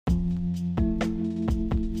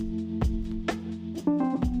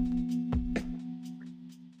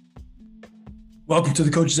Welcome to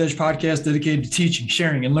the Coach's Edge podcast dedicated to teaching,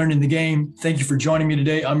 sharing, and learning the game. Thank you for joining me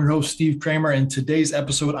today. I'm your host, Steve Kramer, and today's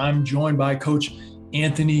episode, I'm joined by Coach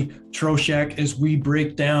Anthony Troshak as we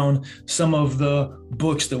break down some of the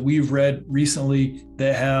books that we've read recently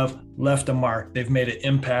that have left a mark. They've made an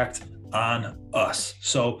impact on us.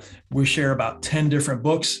 So we share about 10 different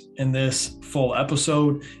books in this full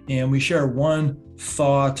episode, and we share one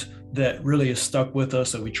thought that really has stuck with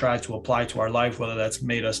us that we try to apply to our life, whether that's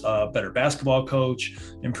made us a better basketball coach,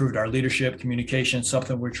 improved our leadership, communication,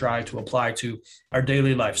 something we try to apply to our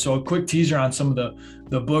daily life. So a quick teaser on some of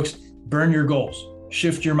the books: Burn Your Goals,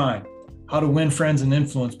 Shift Your Mind, How to Win Friends and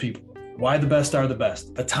Influence People, Why the Best Are the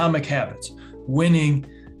Best, Atomic Habits, Winning,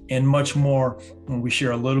 and much more. And we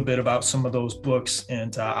share a little bit about some of those books,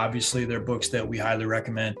 and obviously they're books that we highly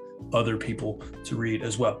recommend other people to read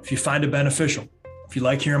as well. If you find it beneficial, if you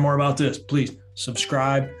like hearing more about this, please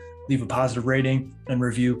subscribe, leave a positive rating and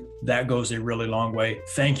review. That goes a really long way.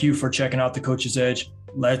 Thank you for checking out the Coach's Edge.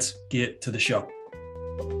 Let's get to the show.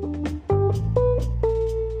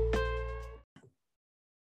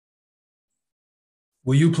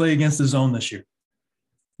 Will you play against the zone this year?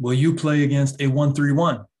 Will you play against a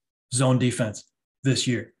 1-3-1 zone defense this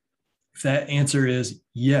year? If that answer is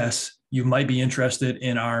yes, you might be interested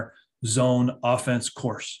in our zone offense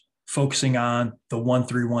course, focusing on the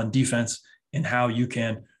 1-3-1 defense and how you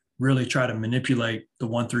can really try to manipulate the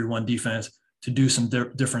 1-3-1 defense to do some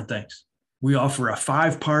different things. We offer a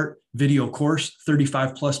 5-part video course,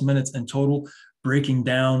 35 plus minutes in total, breaking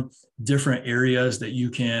down different areas that you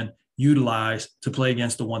can utilize to play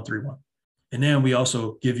against the 1-3-1. And then we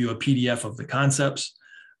also give you a PDF of the concepts,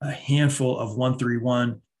 a handful of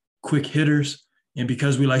 1-3-1 quick hitters. And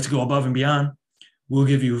because we like to go above and beyond, we'll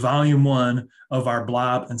give you volume 1 of our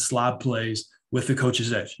blob and slob plays with the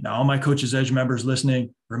Coach's Edge. Now, all my Coach's Edge members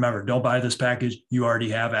listening, remember, don't buy this package. You already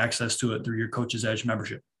have access to it through your Coach's Edge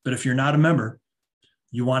membership. But if you're not a member,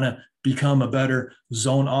 you want to become a better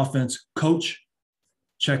zone offense coach,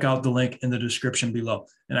 check out the link in the description below.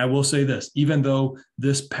 And I will say this, even though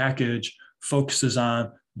this package focuses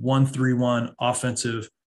on 1-3-1 offensive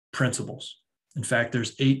principles, in fact,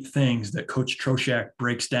 there's 8 things that Coach Troshak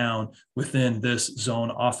breaks down within this zone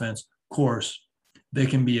offense course. They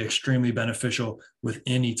can be extremely beneficial with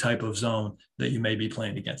any type of zone that you may be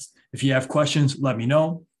playing against. If you have questions, let me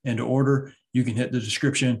know. And to order, you can hit the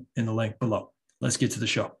description in the link below. Let's get to the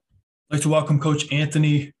show. I'd like to welcome Coach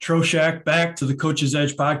Anthony Troshak back to the Coach's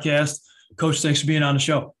Edge podcast. Coach, thanks for being on the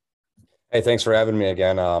show. Hey, thanks for having me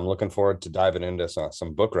again. I'm looking forward to diving into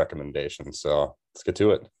some book recommendations. So let's get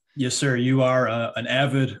to it. Yes, sir. You are an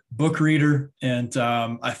avid book reader, and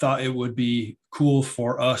I thought it would be cool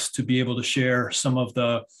for us to be able to share some of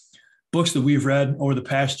the books that we've read over the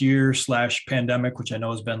past year/pandemic, which I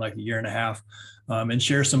know has been like a year and a half, and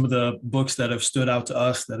share some of the books that have stood out to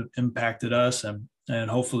us, that have impacted us,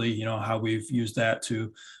 and hopefully, how we've used that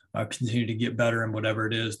to continue to get better in whatever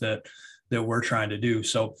it is that we're trying to do.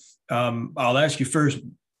 So I'll ask you first,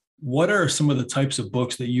 what are some of the types of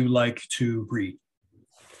books that you like to read?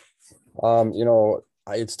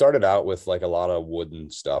 It started out with like a lot of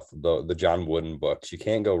Wooden stuff, the John Wooden books. You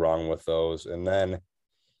can't go wrong with those. And then,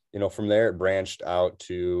 from there it branched out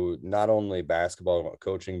to not only basketball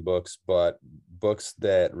coaching books, but books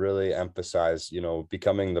that really emphasize,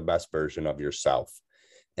 becoming the best version of yourself.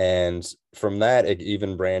 And from that, it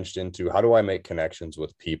even branched into how do I make connections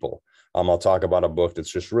with people? I'll talk about a book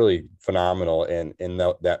that's just really phenomenal in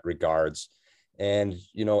that regards. And,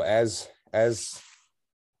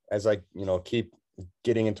 as I, keep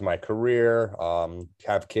getting into my career,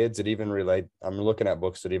 have kids that even relate, I'm looking at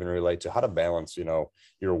books that even relate to how to balance,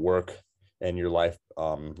 your work and your life,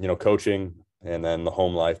 coaching, and then the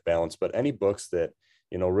home life balance. But any books that,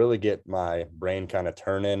 really get my brain kind of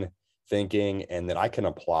turning, thinking, and that I can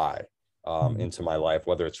apply into my life,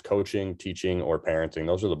 whether it's coaching, teaching, or parenting.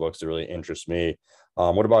 Those are the books that really interest me.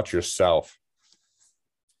 What about yourself?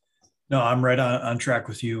 No, I'm right on track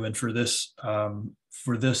with you. And for this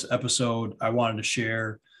episode, I wanted to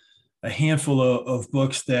share a handful of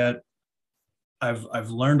books that I've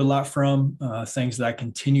learned a lot from, things that I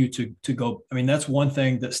continue to go. I mean, that's one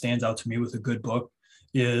thing that stands out to me with a good book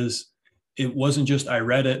is it wasn't just I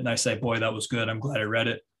read it and I say, boy, that was good, I'm glad I read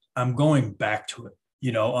it. I'm going back to it,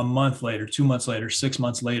 a month later, 2 months later, 6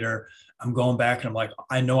 months later, I'm going back and I'm like,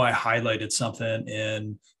 I know I highlighted something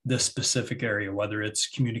in this specific area, whether it's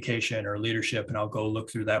communication or leadership, and I'll go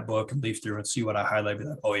look through that book and leaf through and see what I highlighted.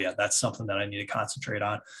 Like, oh yeah, that's something that I need to concentrate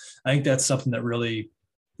on. I think that's something that really,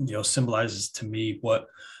 symbolizes to me what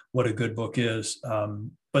a good book is.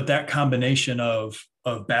 But that combination of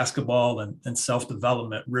basketball and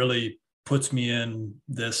self-development really puts me in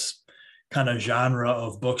this kind of genre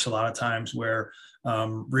of books a lot of times where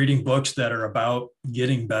reading books that are about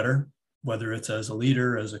getting better, whether it's as a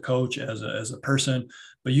leader, as a coach, as a person,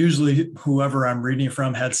 but usually whoever I'm reading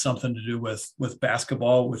from had something to do with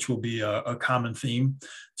basketball, which will be a common theme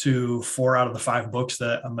to 4 out of the 5 books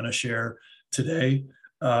that I'm going to share today.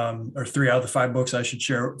 Or 3 out of the 5 books I should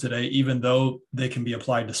share today. Even though they can be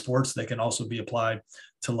applied to sports, they can also be applied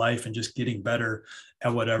to life and just getting better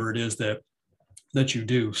at whatever it is that you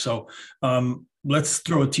do. So let's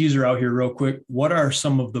throw a teaser out here real quick. What are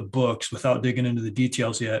some of the books, without digging into the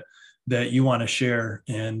details yet, that you want to share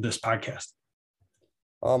in this podcast?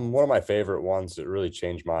 One of my favorite ones that really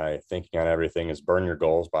changed my thinking on everything is Burn Your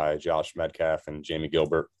Goals by Josh Metcalf and Jamie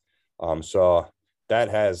Gilbert. So that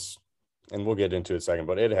has, and we'll get into it in a second,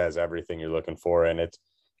 but it has everything you're looking for. And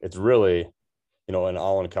it's really, an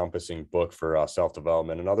all-encompassing book for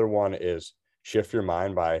self-development. Another one is Shift Your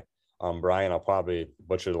Mind by Brian, I'll probably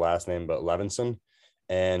butcher the last name, but Levinson.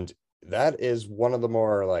 And that is one of the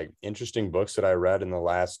more interesting books that I read in the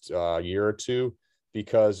last year or two,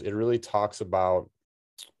 because it really talks about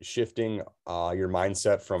shifting your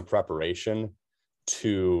mindset from preparation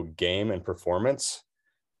to game and performance.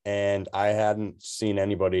 And I hadn't seen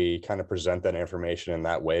anybody kind of present that information in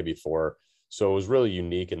that way before. So it was really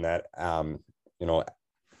unique in that,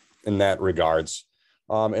 in that regards.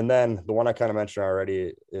 And then the one I kind of mentioned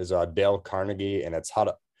already is Dale Carnegie, and it's how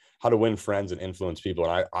to win friends and influence people.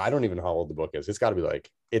 And I don't even know how old the book is. It's got to be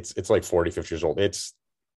it's like 40, 50 years old. It's,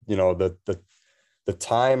 the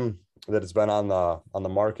time that it's been on the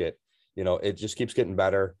market, it just keeps getting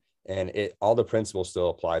better, and all the principles still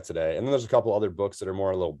apply today. And then there's a couple other books that are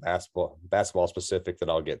more a little basketball specific that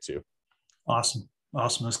I'll get to. Awesome.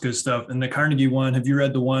 That's good stuff. And the Carnegie one, have you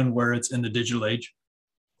read the one where it's in the digital age?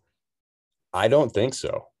 I don't think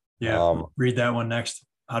so. Yeah. Read that one next.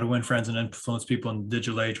 How to Win Friends and Influence People in the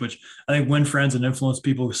Digital Age, which I think Win Friends and Influence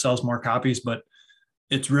People sells more copies, but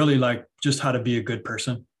it's really just how to be a good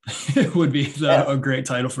person. It would be a great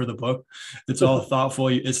title for the book. It's all thoughtful.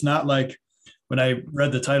 It's not like when I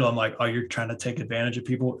read the title, I'm like, oh, you're trying to take advantage of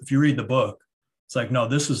people. If you read the book, it's like, no,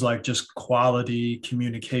 this is just quality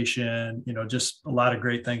communication, just a lot of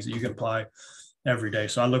great things that you can apply every day.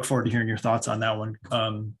 So I look forward to hearing your thoughts on that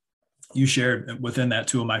one. You shared within that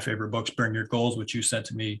 2 of my favorite books, Burn Your Goals, which you sent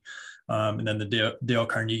to me. And then the Dale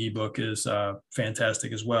Carnegie book is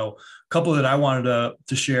fantastic as well. A couple that I wanted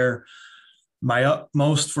to share, My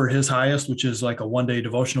Utmost for His Highest, which is like a one-day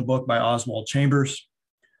devotional book by Oswald Chambers.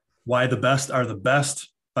 Why the Best Are the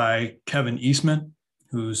Best by Kevin Eastman,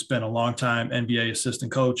 who's been a longtime NBA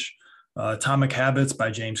assistant coach. Atomic Habits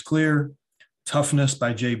by James Clear. Toughness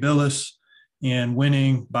by Jay Billis. And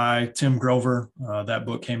Winning by Tim Grover. That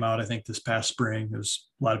book came out, I think, this past spring. As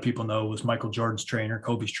a lot of people know, it was Michael Jordan's trainer,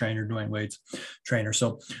 Kobe's trainer, Dwayne Wade's trainer.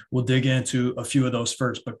 So we'll dig into a few of those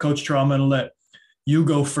first. But Coach Terrell, I'm going to let you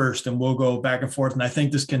go first, and we'll go back and forth. And I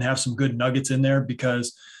think this can have some good nuggets in there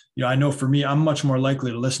because, I know for me, I'm much more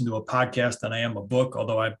likely to listen to a podcast than I am a book,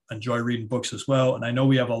 although I enjoy reading books as well. And I know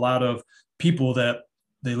we have a lot of people that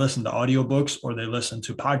they listen to audiobooks or they listen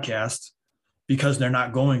to podcasts because they're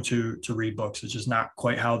not going to read books. It's just not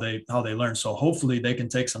quite how they learn. So hopefully they can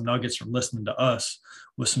take some nuggets from listening to us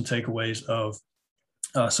with some takeaways of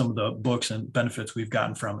some of the books and benefits we've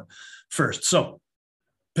gotten from it first. So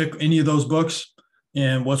pick any of those books,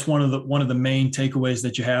 and what's one of the main takeaways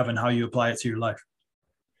that you have and how you apply it to your life?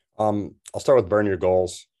 I'll start with Burn Your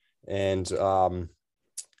Goals. And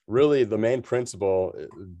really the main principle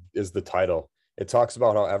is the title. It talks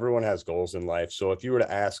about how everyone has goals in life. So if you were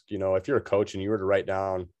to ask, if you're a coach and you were to write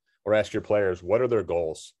down or ask your players, what are their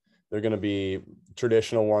goals? They're going to be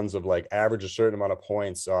traditional ones of average a certain amount of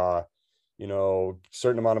points, certain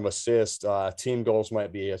amount of assists. Team goals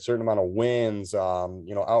might be a certain amount of wins,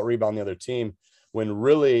 out rebound the other team, when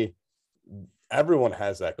really everyone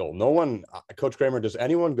has that goal. No one, Coach Kramer, does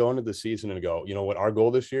anyone go into the season and go, what, our goal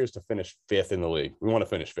this year is to finish 5th in the league. We want to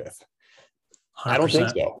finish 5th. 100%. I don't think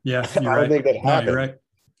so. Yeah, I don't think that happens. No, you're right.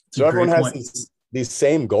 So everyone has these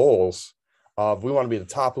same goals of we want to be the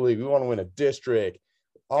top of the league. We want to win a district,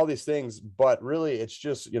 all these things. But really, it's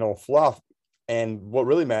just, fluff. And what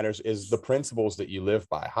really matters is the principles that you live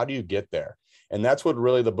by. How do you get there? And that's what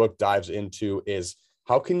really the book dives into, is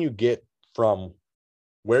how can you get from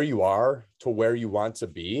where you are to where you want to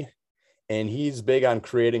be? And he's big on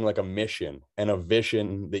creating a mission and a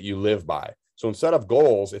vision that you live by. So instead of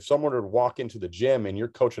goals, if someone were to walk into the gym and you're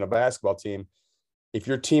coaching a basketball team, if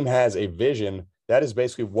your team has a vision, that is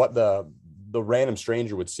basically what the random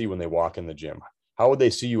stranger would see when they walk in the gym. How would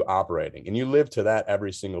they see you operating? And you live to that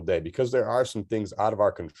every single day, because there are some things out of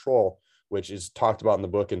our control, which is talked about in the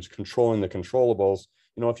book, and controlling the controllables.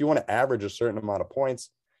 if you want to average a certain amount of points,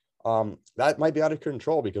 that might be out of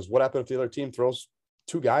control, because what happens if the other team throws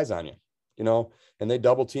two guys on you, and they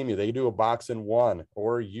double team you, they do a box and one,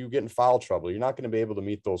 or you get in foul trouble? You're not going to be able to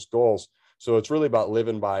meet those goals. So it's really about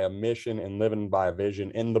living by a mission and living by a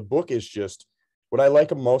vision. And the book is just, what I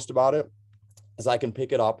like most about it is I can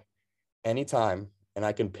pick it up anytime, and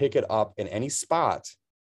I can pick it up in any spot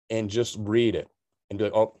and just read it and be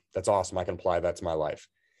like, oh, that's awesome, I can apply that to my life.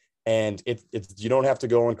 And it's you don't have to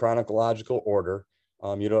go in chronological order.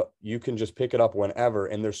 You can just pick it up whenever.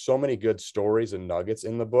 And there's so many good stories and nuggets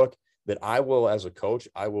in the book that I will, as a coach,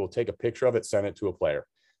 I will take a picture of it, send it to a player.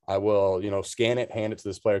 I will, scan it, hand it to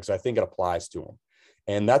this player, because I think it applies to them.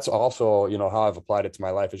 And that's also, how I've applied it to my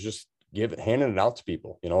life, is just handing it out to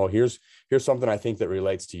people. Here's something I think that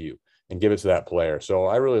relates to you, and give it to that player. So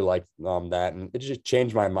I really like that. And it just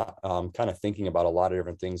changed my kind of thinking about a lot of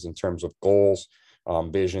different things in terms of goals,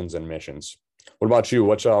 visions, and missions. What about you?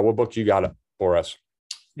 What book you got for us?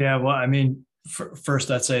 Yeah, well, I mean, first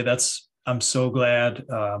I'd say I'm so glad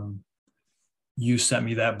you sent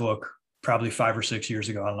me that book probably 5 or 6 years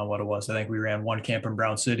ago. I don't know what it was. I think we ran one camp in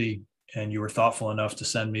Brown City, and you were thoughtful enough to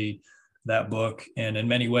send me that book. And in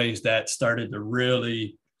many ways that started to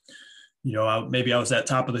really, maybe I was at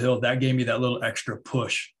top of the hill. That gave me that little extra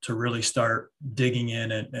push to really start digging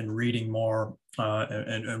in and reading more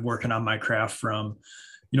and working on my craft from,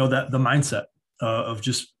 that the mindset of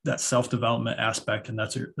just that self-development aspect. And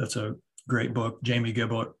that's a great book. Jamie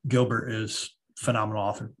Gilbert is phenomenal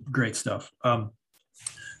author. Great stuff.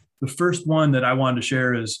 The first one that I wanted to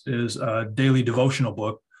share is a daily devotional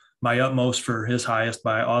book, My Utmost for His Highest,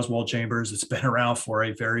 by Oswald Chambers. It's been around for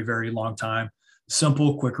a very, very long time.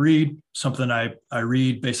 Simple, quick read, something I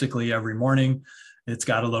read basically every morning. It's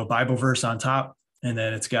got a little Bible verse on top, and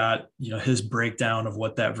then it's got, his breakdown of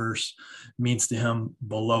what that verse means to him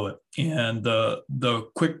below it. And the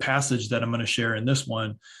quick passage that I'm going to share in this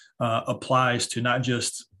one applies to not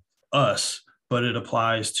just us, but it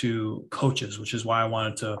applies to coaches, which is why I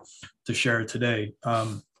wanted to share it today.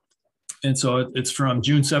 And so it's from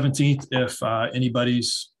June 17th. If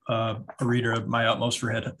anybody's a reader of My Utmost for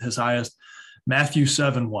His Highest, Matthew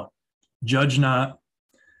 7:1, judge not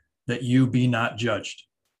that you be not judged.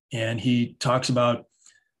 And he talks about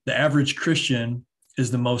the average Christian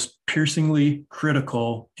is the most piercingly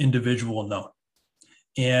critical individual known.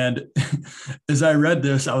 And as I read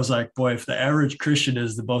this, I was like, boy, if the average Christian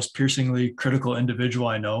is the most piercingly critical individual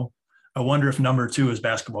I know, I wonder if number 2 is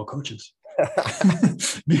basketball coaches.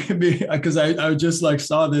 Because I just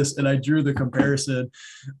saw this, and I drew the comparison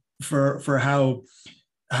for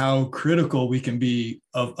how critical we can be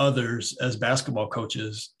of others as basketball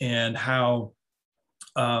coaches, and how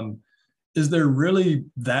is there really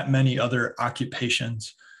that many other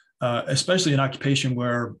occupations, especially an occupation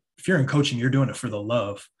where if you're in coaching, you're doing it for the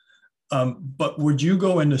love. But would you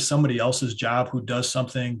go into somebody else's job who does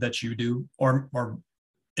something that you do, or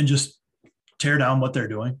and just tear down what they're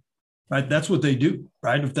doing? Right? That's what they do,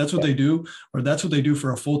 right? If that's what they do, or that's what they do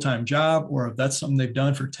for a full-time job, or if that's something they've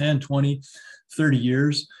done for 10, 20, 30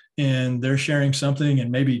 years, and they're sharing something,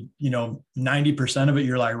 and maybe, 90% of it,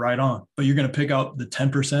 you're like, right on, but you're going to pick out the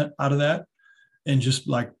 10% out of that and just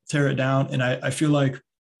tear it down. And I feel like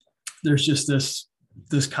there's just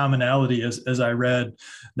this commonality as I read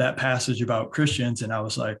that passage about Christians. And I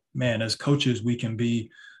was like, man, as coaches, we can be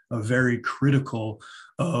very critical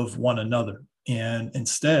of one another. And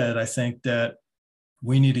instead, I think that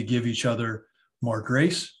we need to give each other more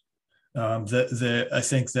grace. I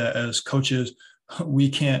think that as coaches, we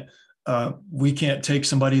can't take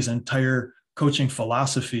somebody's entire coaching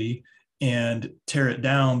philosophy and tear it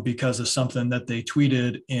down because of something that they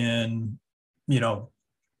tweeted in,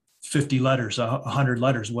 50 letters, 100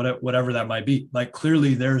 letters, whatever that might be.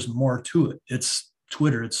 Clearly there's more to it. It's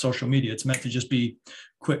Twitter, it's social media. It's meant to just be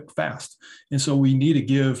quick, fast. And so we need to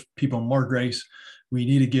give people more grace. We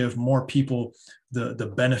need to give more people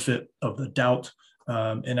the benefit of the doubt.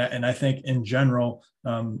 And I think in general,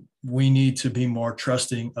 we need to be more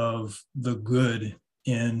trusting of the good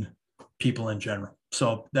in people in general.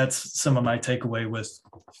 So that's some of my takeaway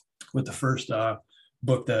with the first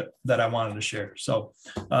book that I wanted to share. So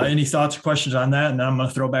any thoughts or questions on that? And then I'm going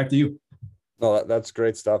to throw it back to you. No, that's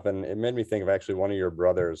great stuff. And it made me think of actually one of your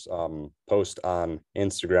brothers' post on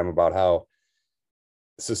Instagram about how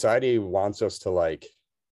society wants us to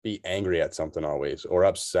be angry at something always, or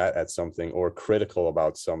upset at something, or critical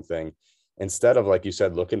about something, instead of, like you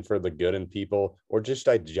said, looking for the good in people, or just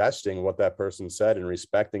digesting what that person said and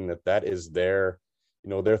respecting that is their,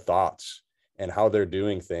 their thoughts and how they're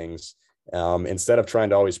doing things. Instead of trying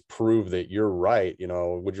to always prove that you're right,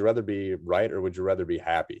 would you rather be right or would you rather be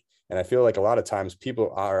happy? And I feel like a lot of times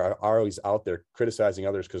people are always out there criticizing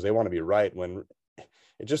others because they want to be right, when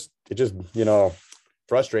it just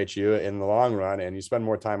frustrates you in the long run, and you spend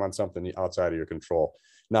more time on something outside of your control.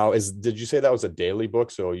 Now, did you say that was a daily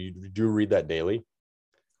book? So you do read that daily?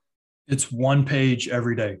 It's one page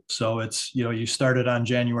every day. So it's, you start it on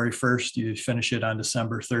January 1st, you finish it on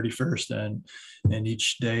December 31st, and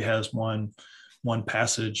each day has one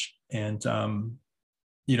passage. And to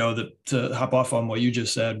hop off on what you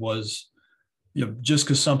just said was, just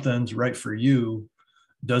because something's right for you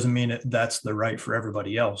doesn't mean that's the right for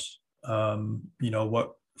everybody else.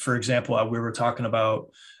 For example, we were talking about,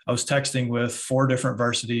 I was texting with 4 different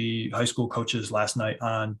varsity high school coaches last night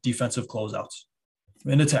on defensive closeouts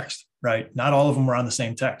in a text, right? Not all of them were on the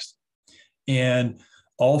same text. And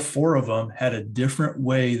all 4 of them had a different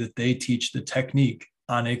way that they teach the technique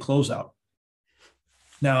on a closeout.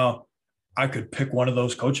 Now, I could pick one of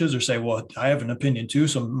those coaches or say, well, I have an opinion too,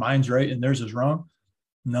 so mine's right and theirs is wrong.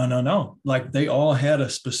 No. Like, they all had a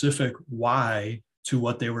specific why to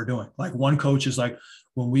what they were doing. Like, one coach is like,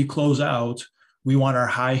 when we close out, we want our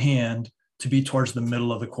high hand to be towards the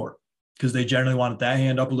middle of the court, because they generally wanted that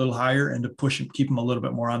hand up a little higher and to push and keep them a little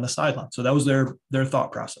bit more on the sideline. So that was their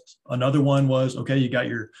thought process. Another one was, okay, you got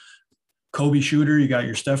your Kobe shooter, you got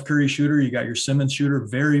your Steph Curry shooter, you got your Simmons shooter,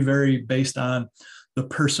 very, very based on the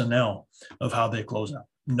personnel of how they close out.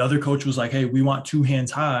 Another coach was like, hey, we want 2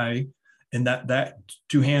 hands high. And that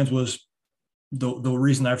 2 hands was the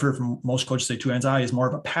reason I've heard from most coaches say 2 hands high is more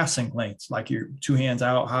of a passing lanes, like you're 2 hands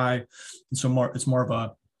out high. And so it's more of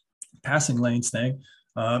a passing lanes thing.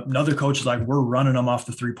 Another coach is like, we're running them off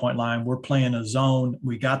the 3-point line. We're playing a zone.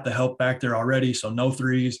 We got the help back there already, so no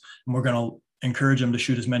threes. And we're going to encourage them to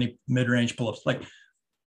shoot as many mid-range pull-ups. Like,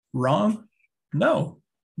 wrong? No.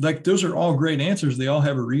 Like, those are all great answers. They all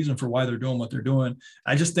have a reason for why they're doing what they're doing.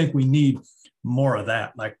 I just think we need more of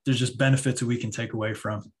that. Like, there's just benefits that we can take away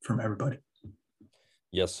from everybody.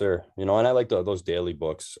 Yes, sir. And I like those daily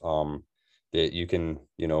books that you can,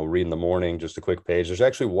 read in the morning, just a quick page. There's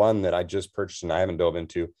actually one that I just purchased and I haven't dove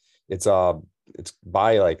into. It's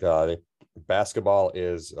by Basketball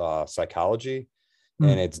is Psychology.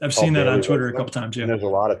 And I've seen that on Twitter a couple times. Yeah. And there's a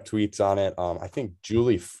lot of tweets on it. I think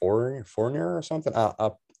Julie Fournier or something.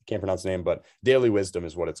 I can't pronounce the name, but Daily Wisdom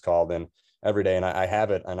is what it's called. And every day, and I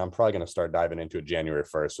have it, and I'm probably going to start diving into it January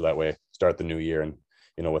 1st. So that way start the new year and,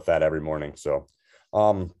 with that every morning. So,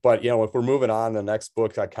 but if we're moving on, the next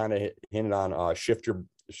book I kind of hinted on, Shift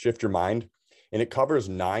Your Mind, and it covers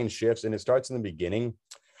 9 shifts, and it starts in the beginning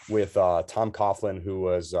with Tom Coughlin, who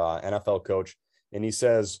was NFL coach. And he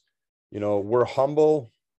says, we're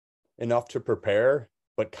humble enough to prepare,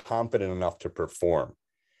 but confident enough to perform.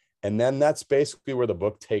 And then that's basically where the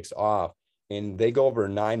book takes off. And they go over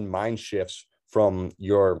 9 mind shifts from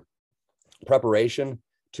your preparation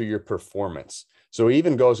to your performance. So it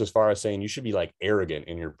even goes as far as saying you should be like arrogant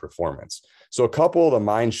in your performance. So a couple of the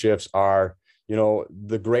mind shifts are,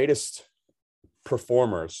 the greatest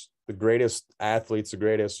performers, the greatest athletes, the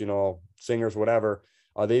greatest, singers, whatever,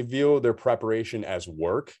 they view their preparation as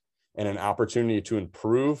work and an opportunity to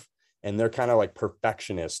improve. And they're kind of like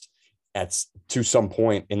perfectionist to some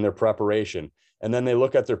point in their preparation. And then they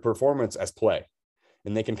look at their performance as play,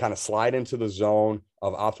 and they can kind of slide into the zone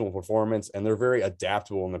of optimal performance. And they're very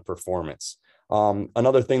adaptable in the performance.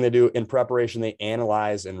 Another thing they do in preparation, they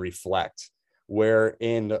analyze and reflect, where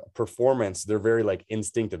in performance, they're very like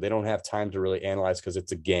instinctive. They don't have time to really analyze because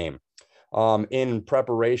it's a game. In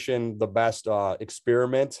preparation, the best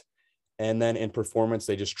experiment. And then in performance,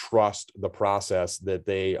 they just trust the process that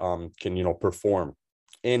they can, perform.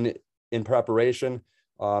 In preparation,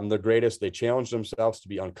 the greatest, they challenge themselves to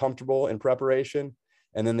be uncomfortable in preparation.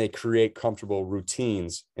 And then they create comfortable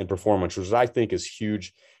routines in performance, which I think is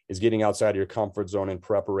huge, is getting outside of your comfort zone in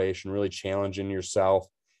preparation, really challenging yourself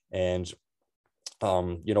and,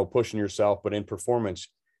 pushing yourself. But in performance,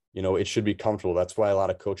 it should be comfortable. That's why a lot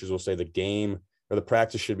of coaches will say the game or the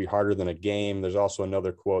practice should be harder than a game. There's also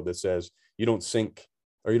another quote that says, you don't sink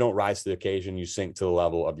or you don't rise to the occasion, you sink to the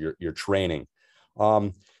level of your training.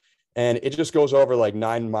 And it just goes over like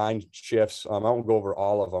 9 mind shifts. I won't go over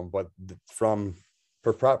all of them, but from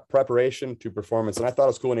preparation to performance. And I thought it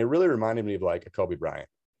was cool. And it really reminded me of like a Kobe Bryant,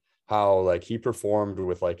 how like he performed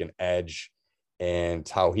with like an edge and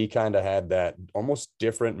how he kind of had that almost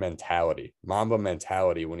different mentality, Mamba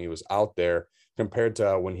mentality when he was out there compared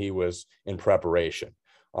to when he was in preparation.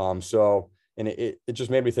 And it just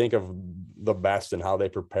made me think of the best and how they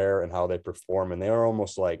prepare and how they perform. And they are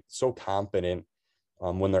almost like so confident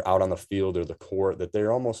when they're out on the field or the court that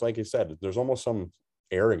they're almost, like you said, there's almost some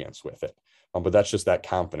arrogance with it. But that's just that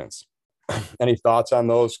confidence. Any thoughts on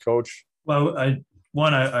those, Coach? Well, I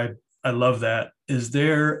love that. Is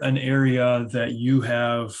there an area that you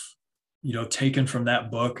have, taken from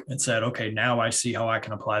that book and said, okay, now I see how I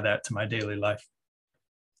can apply that to my daily life?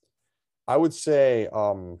 I would say,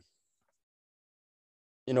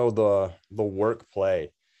 the work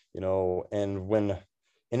play, and when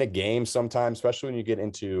in a game, sometimes, especially when you get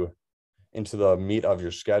into the meat of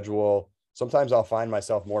your schedule, sometimes I'll find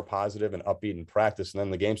myself more positive and upbeat in practice. And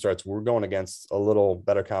then the game starts, we're going against a little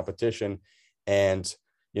better competition. And,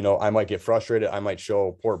 I might get frustrated. I might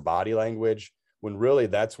show poor body language, when really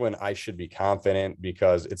that's when I should be confident,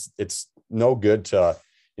 because it's no good to,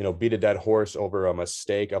 beat a dead horse over a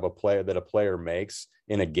mistake of a player makes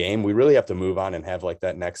in a game. We really have to move on and have like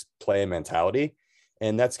that next play mentality.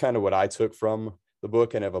 And that's kind of what I took from the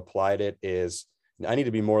book and have applied it. Is I need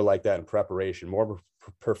to be more like that in preparation, more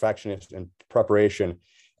perfectionist in preparation.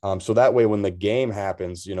 So that way, when the game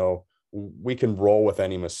happens, we can roll with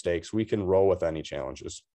any mistakes. We can roll with any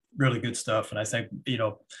challenges. Really good stuff. And I think,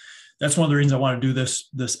 that's one of the reasons I want to do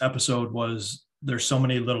this episode. Was there's so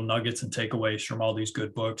many little nuggets and takeaways from all these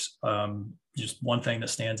good books. Just one thing that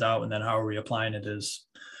stands out, and then how are we applying it is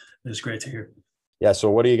great to hear. Yeah. So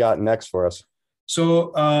what do you got next for us?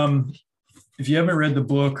 So if you haven't read the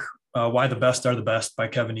book, Why the Best Are the Best by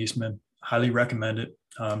Kevin Eastman, highly recommend it.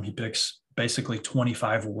 He picks basically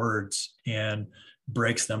 25 words and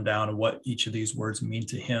breaks them down and what each of these words mean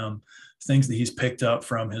to him, things that he's picked up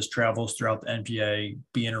from his travels throughout the NBA,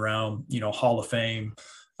 being around, Hall of Fame,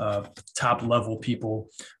 top level people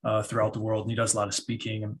throughout the world. And he does a lot of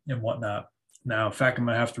speaking and whatnot. Now, in fact, I'm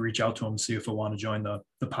going to have to reach out to him and see if I want to join the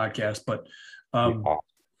podcast. But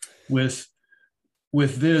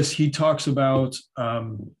with this, he talks about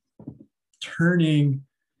turning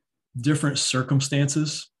different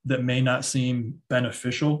circumstances that may not seem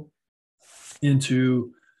beneficial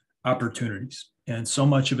into opportunities. And so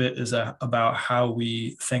much of it is about how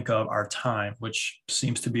we think of our time, which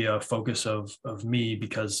seems to be a focus of me,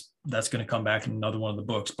 because that's going to come back in another one of the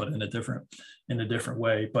books, but in a different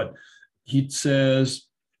way. But he says,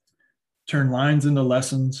 turn lines into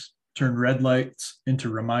lessons, turn red lights into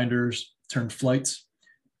reminders, turn flights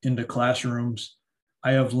into classrooms.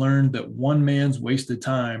 I have learned that one man's wasted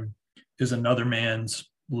time is another man's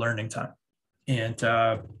learning time. And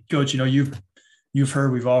Coach, you've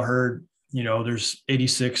heard, we've all heard, there's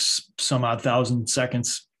 86 some odd thousand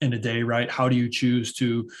seconds in a day, right? How do you choose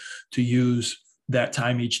to use that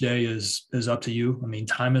time each day is up to you. I mean,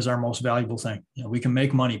 time is our most valuable thing. We can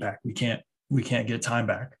make money back. We can't get time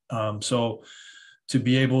back. So to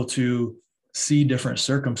be able to see different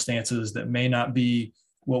circumstances that may not be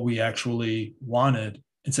what we actually wanted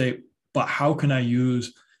and say, but how can I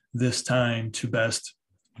use this time to best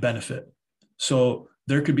benefit? So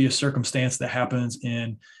there could be a circumstance that happens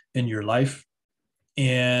in your life,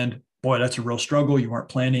 and boy, that's a real struggle. You weren't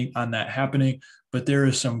planning on that happening, but there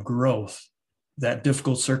is some growth. That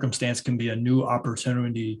difficult circumstance can be a new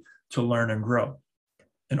opportunity to learn and grow.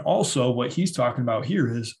 And also what he's talking about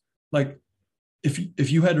here is like,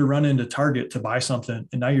 if you had to run into Target to buy something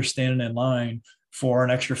and now you're standing in line for an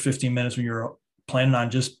extra 15 minutes when you're planning on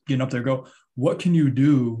just getting up there, go, what can you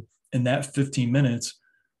do in that 15 minutes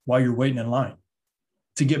while you're waiting in line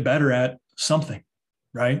to get better at something,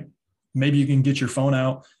 right? Maybe you can get your phone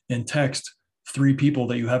out and text 3 people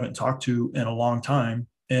that you haven't talked to in a long time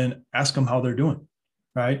and ask them how they're doing,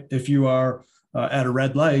 right? If you are at a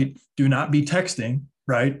red light, do not be texting,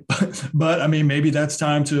 right? But I mean, maybe that's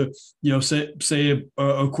time to, say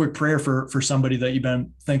a quick prayer for somebody that you've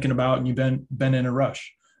been thinking about and you've been in a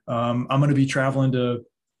rush. I'm going to be traveling to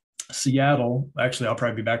Seattle. Actually, I'll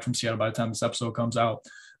probably be back from Seattle by the time this episode comes out.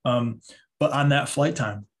 But on that flight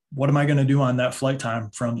time, what am I going to do on that flight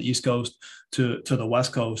time from the East Coast to the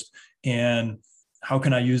West Coast? And how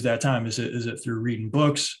can I use that time? Is it through reading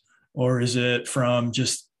books, or is it from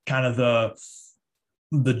just kind of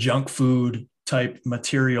the junk food type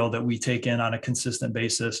material that we take in on a consistent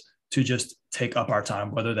basis to just take up our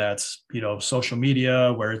time, whether that's, social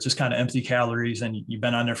media, where it's just kind of empty calories and you've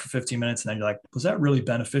been on there for 15 minutes and then you're like, was that really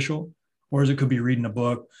beneficial? Or it could be reading a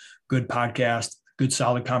book, good podcast, good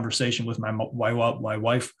solid conversation with my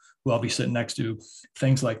wife, who I'll be sitting next to,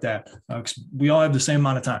 things like that. We all have the same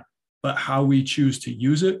amount of time, but how we choose to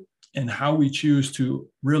use it and how we choose to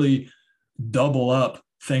really double up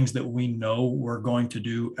things that we know we're going to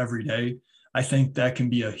do every day, I think that can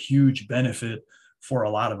be a huge benefit for a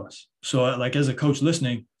lot of us. So like, as a coach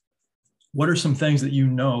listening, what are some things that you're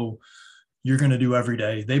going to do every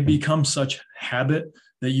day? They become such habit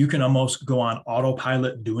that you can almost go on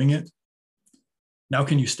autopilot doing it. Now,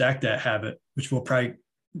 can you stack that habit, which we'll probably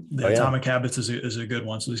The Atomic Habits is a good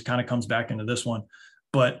one. So this kind of comes back into this one.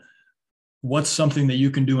 But what's something that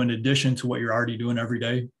you can do in addition to what you're already doing every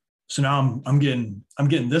day? So now I'm getting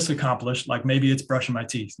this accomplished. Like maybe it's brushing my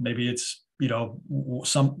teeth. Maybe it's,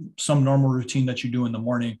 some normal routine that you do in the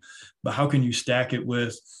morning, but how can you stack it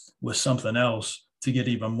with something else to get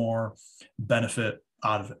even more benefit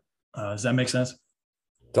out of it? Does that make sense?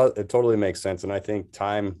 It totally makes sense. And I think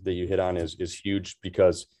time that you hit on is huge,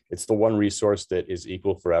 because it's the one resource that is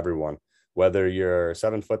equal for everyone, whether you're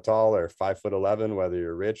 7 foot tall or 5'11", whether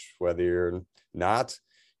you're rich, whether you're not,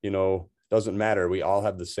 doesn't matter. We all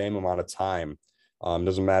have the same amount of time.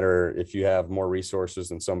 Doesn't matter if you have more resources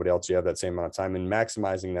than somebody else, you have that same amount of time, and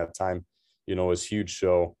maximizing that time, is huge.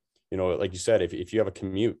 So, like you said, if you have a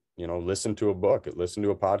commute, listen to a book, listen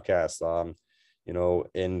to a podcast,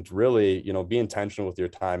 and really, be intentional with your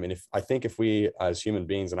time. And if we as human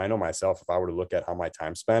beings, and I know myself, if I were to look at how my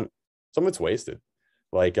time spent, some of it's wasted.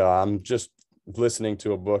 Like I'm just listening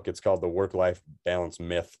to a book. It's called The Work-Life Balance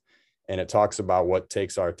Myth. And it talks about what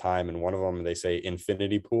takes our time. And one of them, they say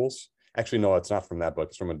infinity pools. Actually, no, it's not from that book.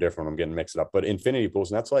 It's from a different one. I'm getting mixed up. But infinity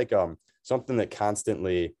pools, and that's like something that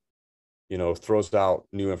constantly, throws out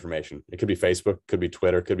new information. It could be Facebook, could be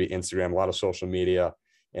Twitter, could be Instagram, a lot of social media.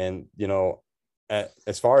 And,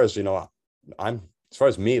 as far as, as far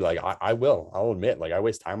as me, like I'll admit, like I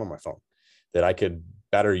waste time on my phone that I could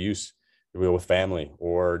better use with family,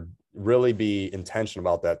 or really be intentional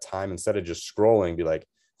about that time. Instead of just scrolling, be like,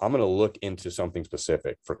 I'm going to look into something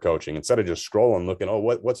specific for coaching, instead of just scrolling, looking,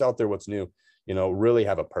 what's out there, what's new, really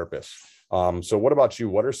have a purpose. So what about you?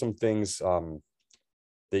 What are some things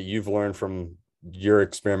that you've learned from your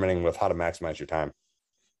experimenting with how to maximize your time?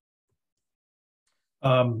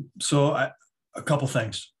 A couple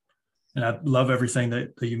things, and I love everything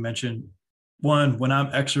that you mentioned. One, when I'm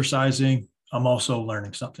exercising, I'm also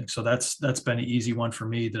learning something. So that's been an easy one for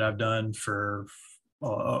me that I've done for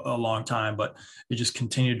a long time, but it just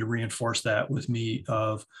continued to reinforce that with me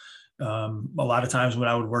of a lot of times when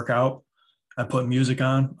I would work out, I put music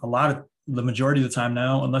on. The majority of the time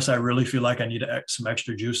now, unless I really feel like I need some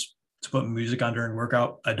extra juice to put music on during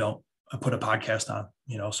workout, I don't. I put a podcast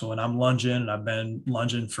on, so when I'm lunging, and I've been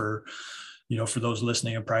lunging for, for those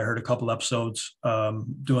listening, I've probably heard a couple episodes,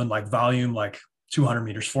 doing like volume, like 200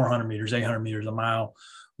 meters, 400 meters, 800 meters, a mile,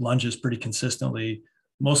 lunges pretty consistently.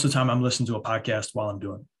 Most of the time I'm listening to a podcast while I'm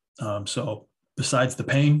doing it. So besides the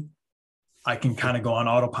pain, I can kind of go on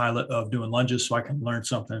autopilot of doing lunges, so I can learn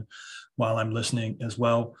something while I'm listening as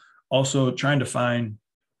well. Also trying to find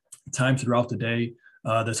time throughout the day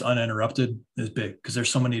that's uninterrupted is big, because there's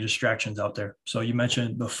so many distractions out there. So you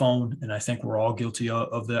mentioned the phone, and I think we're all guilty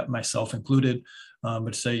of that, myself included.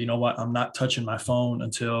 But say, you know what, I'm not touching my phone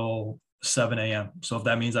until 7 a.m. So if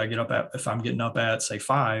that means if I'm getting up at say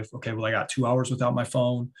 5, okay, well, I got 2 hours without my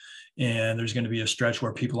phone, and there's going to be a stretch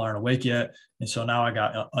where people aren't awake yet. And so now I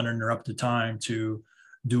got uninterrupted time to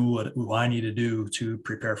do what I need to do to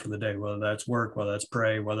prepare for the day, whether that's work, whether that's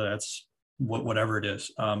pray, whether that's whatever it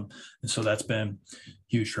is. And so that's been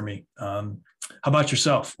huge for me. How about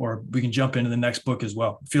yourself? Or we can jump into the next book as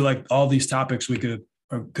well. I feel like all these topics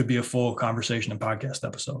could be a full conversation and podcast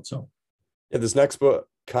episode. So yeah, this next book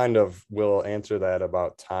kind of will answer that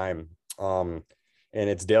about time. And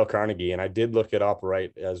it's Dale Carnegie. And I did look it up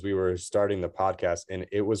right as we were starting the podcast, and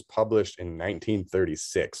it was published in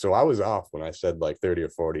 1936. So I was off when I said like 30 or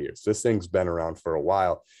 40 years. This thing's been around for a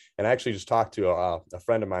while. And I actually just talked to a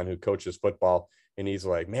friend of mine who coaches football, and he's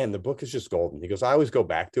like, man, the book is just golden. He goes, I always go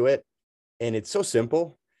back to it, and it's so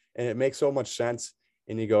simple and it makes so much sense.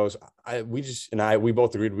 And he goes, we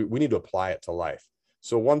both agreed we need to apply it to life.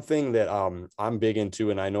 So one thing that I'm big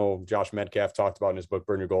into, and I know Josh Metcalf talked about in his book,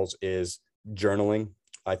 Burn Your Goals, is journaling.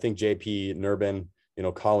 I think JP Nerbun,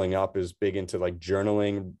 calling up, is big into like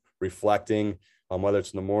journaling, reflecting, whether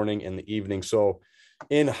it's in the morning and the evening. So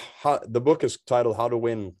the book is titled How to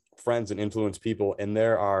Win Friends and Influence People. And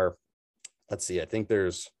there are, I think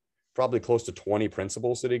there's probably close to 20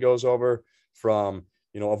 principles that he goes over, from,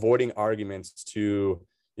 avoiding arguments to,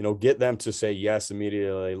 get them to say yes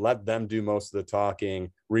immediately, let them do most of the talking,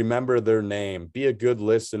 remember their name, be a good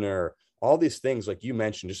listener, all these things, like you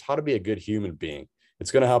mentioned, just how to be a good human being.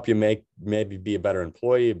 It's going to help you maybe be a better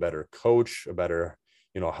employee, a better coach, a better,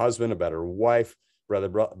 husband, a better wife,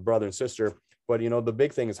 brother and sister. But, the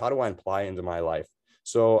big thing is, how do I apply into my life?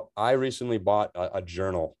 So I recently bought a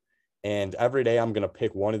journal, and every day I'm going to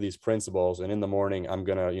pick one of these principles. And in the morning, I'm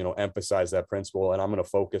going to, emphasize that principle, and I'm going to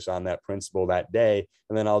focus on that principle that day.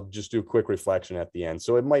 And then I'll just do a quick reflection at the end.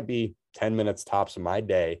 So it might be 10 minutes tops of my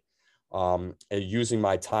day, using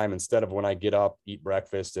my time, instead of when I get up, eat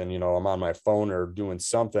breakfast, and, I'm on my phone or doing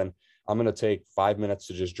something, I'm going to take 5 minutes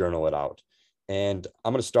to just journal it out. And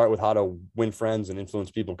I'm going to start with how to win friends and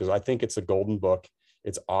influence people, because I think it's a golden book.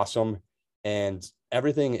 It's awesome. And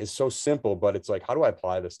everything is so simple, but it's like, how do I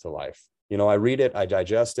apply this to life? You know, I read it, I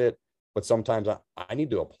digest it, but sometimes I need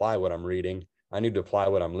to apply what I'm reading. I need to apply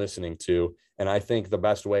what I'm listening to. And I think the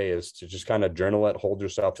best way is to just kind of journal it, hold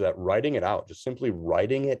yourself to that, writing it out, just simply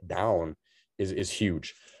writing it down is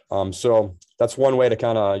huge. So that's one way to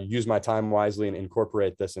kind of use my time wisely and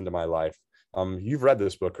incorporate this into my life. You've read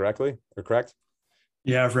this book correct?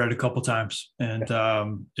 Yeah, I've read it a couple times, and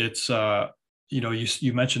it's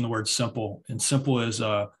you mentioned the word simple, and simple is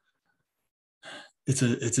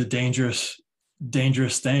it's a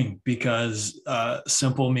dangerous thing, because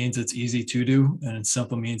simple means it's easy to do, and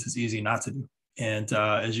simple means it's easy not to do. And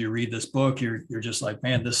as you read this book, you're just like,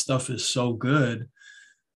 man, this stuff is so good.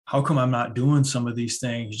 How come I'm not doing some of these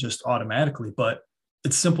things just automatically? But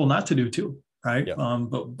it's simple not to do too, right? Yeah.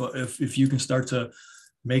 But if you can start to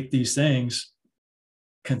make these things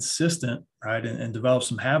consistent, right, and develop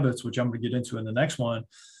some habits, which I'm going to get into in the next one,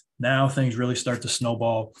 now things really start to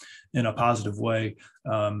snowball in a positive way.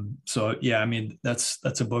 So yeah, I mean, that's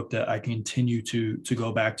a book that I continue to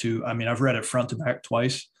go back to. I mean, I've read it front to back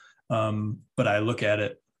twice, but I look at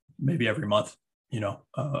it maybe every month,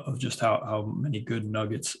 of just how many good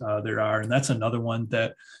nuggets there are. And that's another one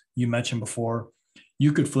that you mentioned before.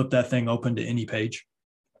 You could flip that thing open to any page,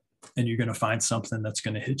 and you're going to find something that's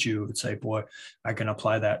going to hit you and say, boy, I can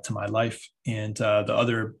apply that to my life. And the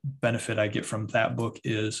other benefit I get from that book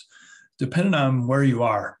is, depending on where you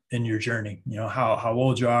are in your journey, how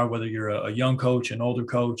old you are, whether you're a young coach, an older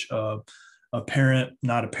coach, a parent,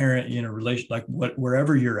 not a parent, relation, like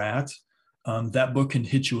wherever you're at, that book can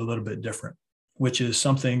hit you a little bit different, which is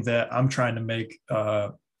something that I'm trying to make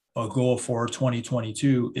a goal for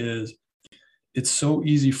 2022. Is it's so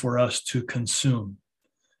easy for us to consume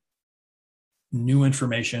new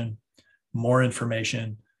information, more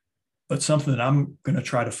information, but something that I'm going to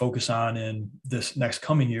try to focus on in this next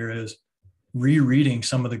coming year is rereading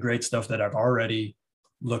some of the great stuff that I've already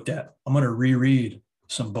looked at. I'm going to reread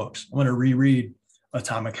some books. I'm going to reread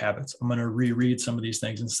Atomic Habits. I'm going to reread some of these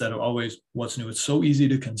things instead of always what's new. It's so easy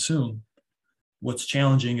to consume. What's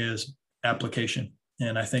challenging is application.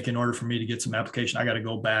 And I think in order for me to get some application, I got to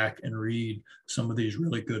go back and read some of these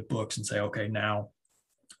really good books and say, okay, now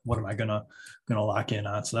what am I gonna lock in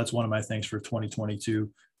on? So that's one of my things for 2022,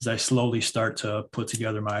 as I slowly start to put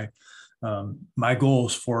together my my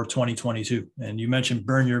goals for 2022. And you mentioned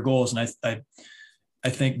burn your goals, and I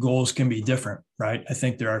think goals can be different, right? I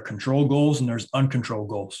think there are control goals and there's uncontrolled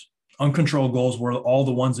goals. Uncontrolled goals were all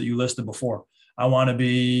the ones that you listed before. I want to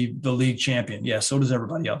be the league champion. Yeah, so does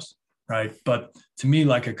everybody else, right? But to me,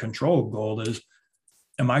 like a controlled goal is,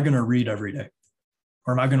 am I going to read every day?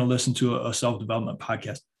 Or am I going to listen to a self-development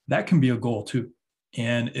podcast? That can be a goal too.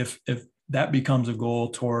 And if that becomes a goal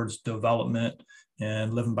towards development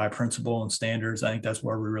and living by principle and standards, I think that's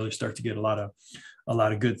where we really start to get a lot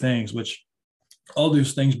of good things, which all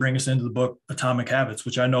those things bring us into the book Atomic Habits,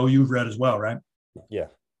 which I know you've read as well, right? Yeah.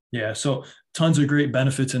 Yeah. So tons of great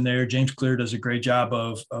benefits in there. James Clear does a great job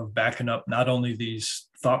of backing up not only these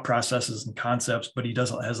thought processes and concepts, but he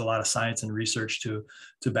has a lot of science and research to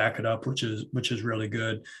back it up, which is really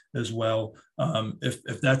good as well.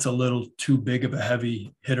 If that's a little too big of a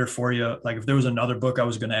heavy hitter for you, like if there was another book I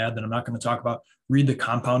was going to add that I'm not going to talk about, read The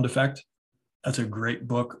Compound Effect. That's a great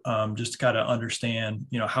book, just to kind of understand,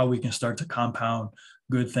 how we can start to compound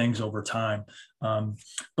good things over time.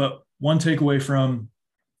 But one takeaway from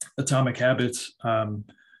Atomic Habits, the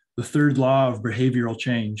third law of behavioral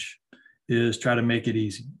change is try to make it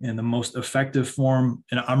easy. And the most effective form,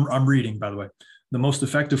 and I'm reading, by the way, the most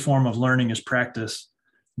effective form of learning is practice,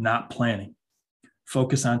 not planning.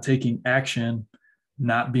 Focus on taking action,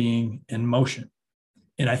 not being in motion.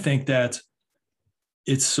 And I think that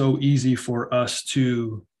it's so easy for us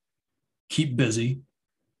to keep busy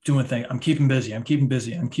doing things. I'm keeping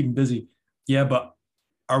busy. Yeah, but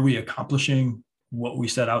are we accomplishing what we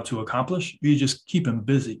set out to accomplish? We just keep them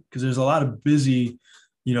busy, because there's a lot of busy,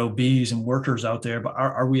 bees and workers out there, but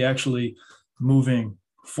are we actually moving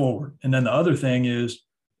forward? And then the other thing is,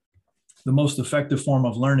 the most effective form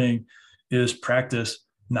of learning is practice,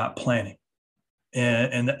 not planning.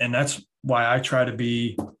 And that's why I try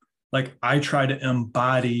to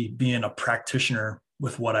embody being a practitioner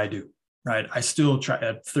with what I do, right? I still try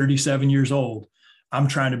at 37 years old, I'm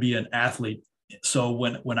trying to be an athlete. So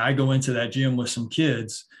when I go into that gym with some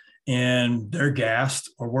kids and they're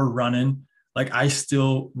gassed or we're running, like I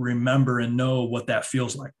still remember and know what that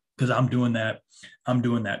feels like, because I'm doing that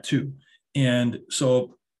too. And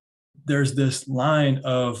so there's this line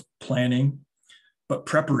of planning, but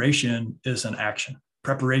preparation is an action.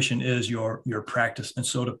 Preparation is your practice. And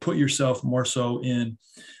so to put yourself more so in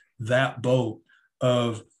that boat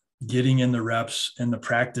of getting in the reps and the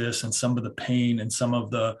practice and some of the pain and some of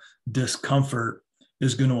the discomfort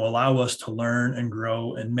is going to allow us to learn and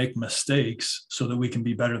grow and make mistakes so that we can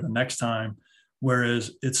be better the next time.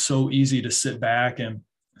 Whereas it's so easy to sit back and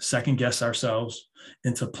second guess ourselves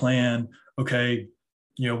and to plan, okay,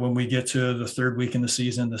 when we get to the third week in the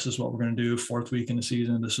season, this is what we're going to do. Fourth week in the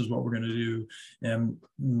season, this is what we're going to do, and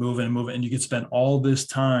move it. And you could spend all this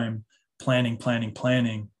time planning.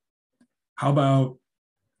 How about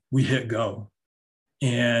we hit go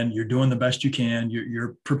and you're doing the best you can.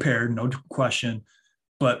 You're prepared, no question.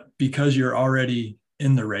 But because you're already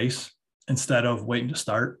in the race, instead of waiting to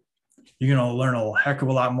start, you're going to learn a heck of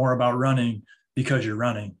a lot more about running because you're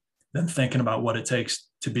running than thinking about what it takes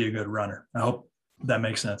to be a good runner. I hope that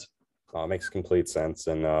makes sense. It makes complete sense.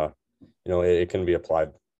 And, it can be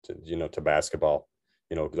applied to, to basketball,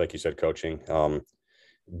 like you said, coaching,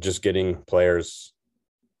 just getting players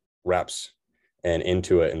reps and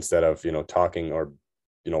into it instead of, talking or,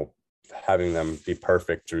 having them be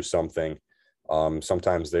perfect through something.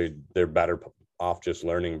 Sometimes they're better off just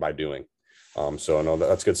learning by doing. So no,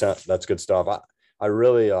 that's good. That's good stuff. I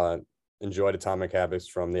really enjoyed Atomic Habits,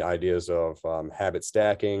 from the ideas of habit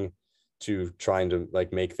stacking to trying to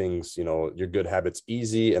make things, your good habits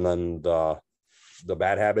easy. And then the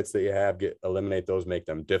bad habits that you have, eliminate those, make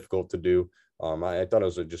them difficult to do. I thought it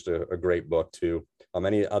was just a great book too.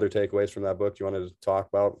 Any other takeaways from that book you wanted to talk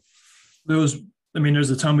about? There's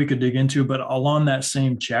a ton we could dig into, but along that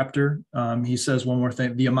same chapter, he says one more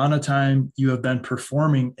thing: the amount of time you have been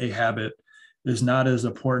performing a habit is not as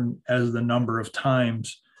important as the number of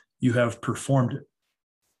times you have performed it.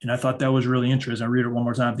 And I thought that was really interesting. I'll read it one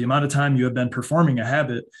more time. The amount of time you have been performing a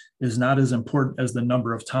habit is not as important as the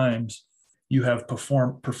number of times you have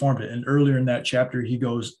performed it. And earlier in that chapter, he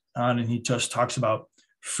goes on and he just talks about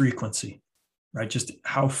frequency, right? Just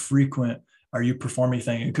how frequent are you performing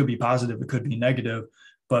things? It could be positive, it could be negative,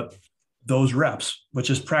 but those reps, which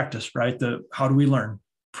is practice, right? How do we learn?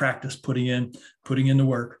 Practice, putting in the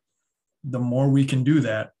work. The more we can do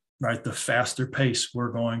that, right, the faster pace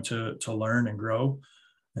we're going to learn and grow.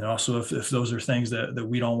 And also, if those are things that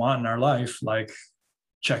we don't want in our life, like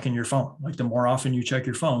checking your phone, like the more often you check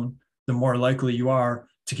your phone, the more likely you are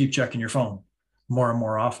to keep checking your phone more and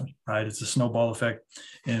more often, right? It's a snowball effect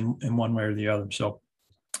in one way or the other. So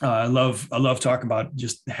I love talking about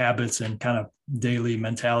just habits and kind of daily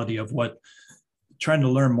mentality of trying to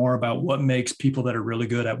learn more about what makes people that are really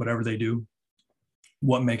good at whatever they do,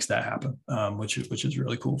 what makes that happen, which is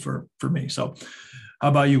really cool for me. So how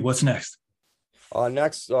about you? What's next?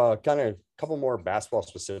 Next, kind of a couple more basketball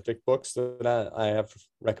specific books that I have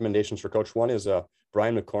recommendations for Coach. One is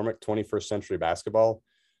Brian McCormick, 21st Century Basketball.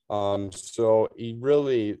 So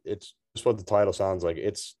it's just what the title sounds like.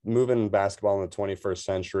 It's moving basketball in the 21st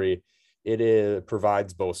century. It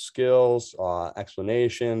provides both skills,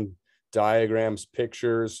 explanation, diagrams,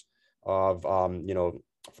 pictures of,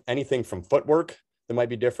 anything from footwork that might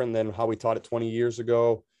be different than how we taught it 20 years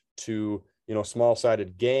ago to,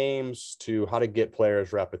 small-sided games, to how to get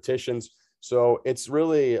players repetitions. So it's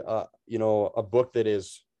really, a book that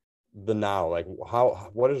is the now, like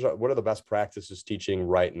what are the best practices teaching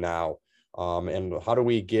right now? And how do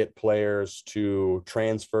we get players to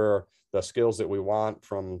transfer the skills that we want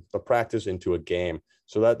from the practice into a game?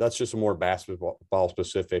 So that's just a more basketball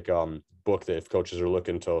specific book that if coaches are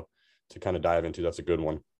looking to kind of dive into, that's a good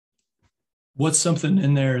one. What's something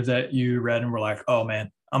in there that you read and were like, oh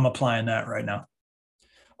man, I'm applying that right now?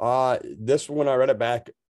 This one, I read it back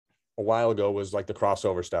a while ago, was like the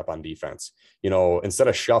crossover step on defense. Instead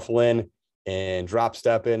of shuffling and drop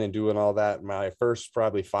stepping and doing all that, my first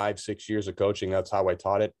probably 5-6 years of coaching, that's how I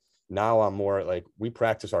taught it. Now I'm more like, we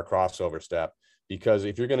practice our crossover step, because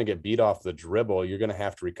if you're going to get beat off the dribble, you're going to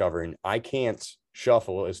have to recover. And I can't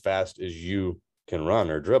shuffle as fast as you can run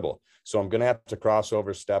or dribble. So I'm going to have to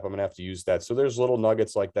crossover step. I'm going to have to use that. So there's little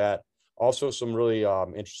nuggets like that. Also some really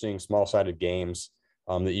interesting small-sided games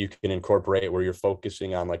that you can incorporate where you're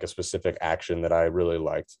focusing on like a specific action that I really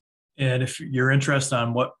liked. And if you're interested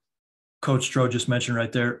on what Coach Stroh just mentioned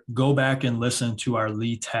right there, go back and listen to our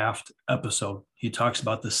Lee Taft episode. He talks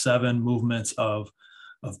about the 7 movements of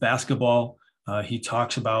basketball. He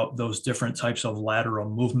talks about those different types of lateral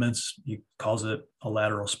movements. He calls it a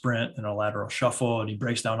lateral sprint and a lateral shuffle. And he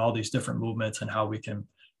breaks down all these different movements and how we can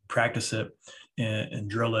practice it and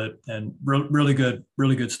drill it. And really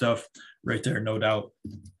good stuff right there. No doubt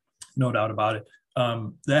about it.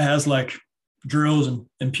 That has like drills and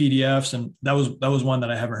PDFs. And that was one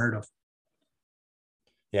that I haven't heard of.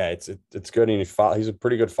 Yeah, it's good. And he's a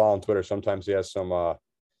pretty good follow on Twitter. Sometimes he has some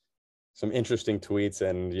interesting tweets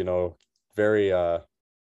and, very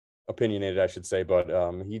opinionated, I should say, but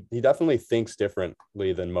he definitely thinks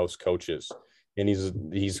differently than most coaches. And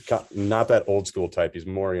he's not that old school type. He's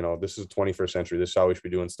more, this is the 21st century. This is how we should be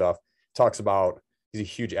doing stuff. Talks about, he's a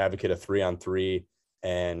huge advocate of 3-on-3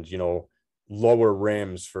 and, lower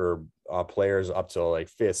rims for players up to like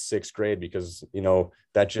 5th, 6th grade, because,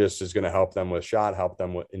 that just is going to help them with shot, help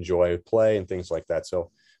them enjoy play and things like that.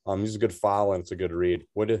 So he's a good follow and it's a good read.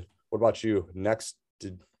 What about you? Next,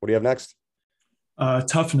 what do you have next?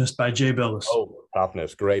 Toughness by Jay Bilas. Oh,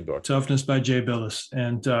 Toughness. Great book. Toughness by Jay Bilas.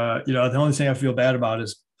 And, the only thing I feel bad about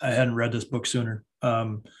is I hadn't read this book sooner.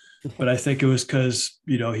 But I think it was because,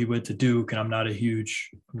 he went to Duke, and I'm not a huge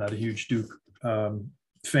Duke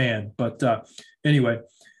fan. But anyway,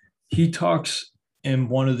 he talks in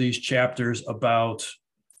one of these chapters about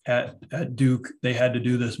at Duke, they had to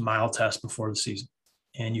do this mile test before the season,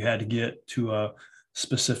 and you had to get to a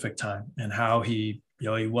specific time, and how he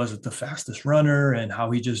wasn't the fastest runner, and how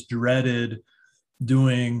he just dreaded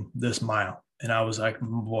doing this mile. And I was like,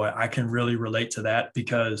 boy, I can really relate to that,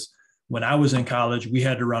 because when I was in college, we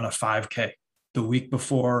had to run a 5K the week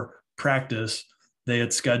before practice. They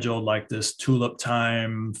had scheduled like this Tulip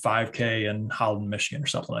Time 5K in Holland, Michigan, or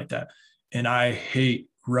something like that. And I hate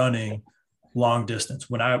running long distance.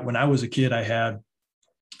 When I was a kid, I had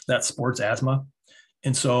that sports asthma.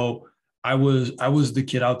 And so I was the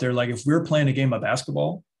kid out there. Like, if we were playing a game of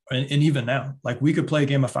basketball, and even now, like, we could play a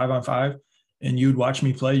game of 5-on-5 and you'd watch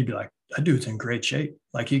me play, you'd be like, that dude's in great shape.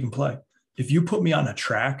 Like, he can play. If you put me on a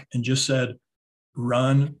track and just said,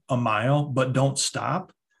 run a mile, but don't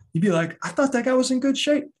stop, you'd be like, I thought that guy was in good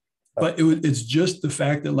shape. But it's just the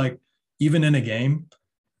fact that, like, even in a game,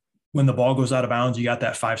 when the ball goes out of bounds, you got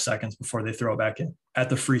that 5 seconds before they throw it back in at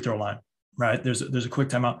the free throw line, right? There's a quick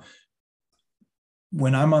timeout.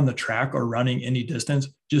 When I'm on the track or running any distance,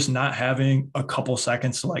 just not having a couple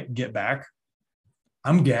seconds to like get back,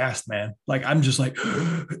 I'm gassed, man. Like, I'm just like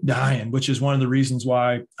dying, which is one of the reasons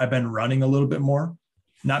why I've been running a little bit more.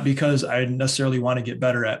 Not because I necessarily want to get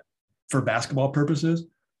better at for basketball purposes,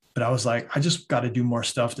 but I was like, I just got to do more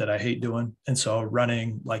stuff that I hate doing. And so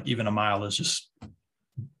running like even a mile is just,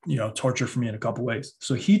 torture for me in a couple ways.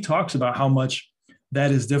 So he talks about how much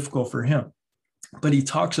that is difficult for him, but he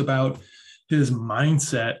talks about his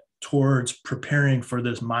mindset towards preparing for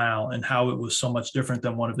this mile and how it was so much different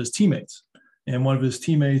than one of his teammates. And one of his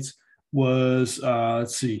teammates was,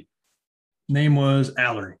 name was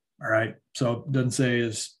Allery. All right. So it doesn't say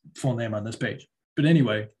his full name on this page. But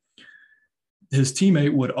anyway, his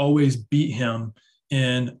teammate would always beat him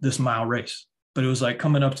in this mile race. But it was like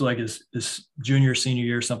coming up to like his junior, senior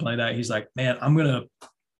year, something like that. He's like, man, I'm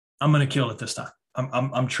gonna kill it this time.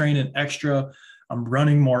 I'm training extra. I'm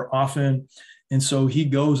running more often. And so he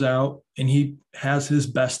goes out and he has his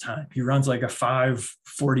best time. He runs like a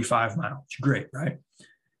 5:45 mile. It's great, right?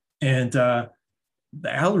 And the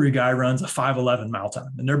Allery guy runs a 5:11 mile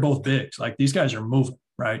time, and they're both bigs. Like, these guys are moving,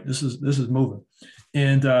 right? This is moving.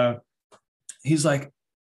 And he's like,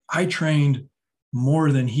 I trained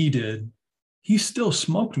more than he did. He still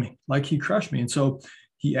smoked me. Like, he crushed me. And so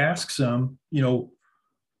he asks him,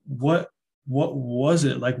 what was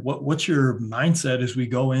it like? What's your mindset as we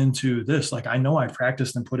go into this? Like, I know I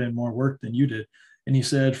practiced and put in more work than you did. And he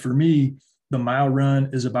said, for me, the mile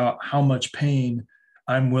run is about how much pain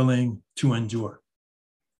I'm willing to endure.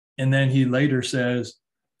 And then he later says,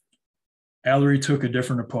 Allery took a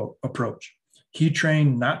different approach. He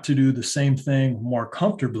trained not to do the same thing more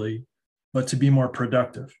comfortably, but to be more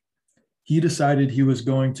productive. He decided he was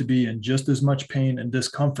going to be in just as much pain and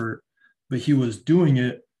discomfort, but he was doing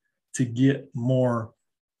it to get more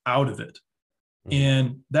out of it.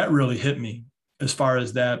 And that really hit me as far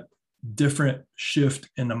as that different shift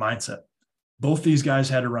in the mindset. Both these guys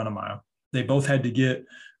had to run a mile. They both had to get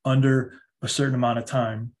under a certain amount of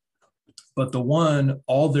time. But the one,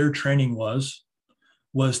 all their training was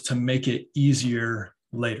to make it easier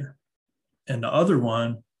later. And the other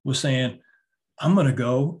one was saying, I'm going to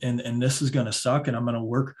go and this is going to suck and I'm going to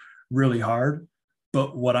work really hard.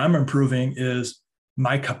 But what I'm improving is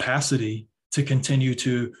my capacity to continue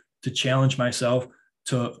to challenge myself,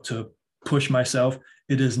 to push myself.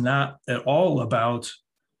 It is not at all about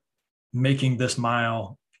making this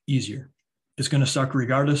mile easier. It's going to suck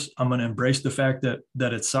regardless. I'm going to embrace the fact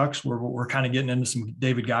that it sucks. We're kind of getting into some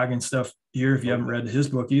David Goggins stuff here. If you haven't read his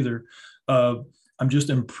book either, I'm just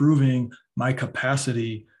improving my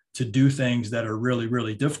capacity to do things that are really,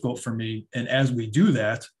 really difficult for me. And as we do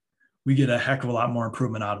that, we get a heck of a lot more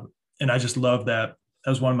improvement out of it. And I just love that.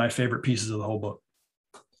 That was one of my favorite pieces of the whole book.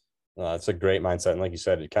 It's a great mindset. And like you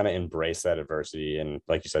said, kind of embrace that adversity, and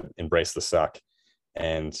like you said, embrace the suck.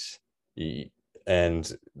 And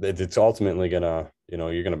it's ultimately gonna,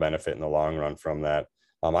 you're gonna benefit in the long run from that.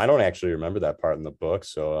 I don't actually remember that part in the book,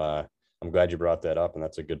 so I'm glad you brought that up, and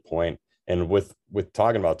that's a good point. And with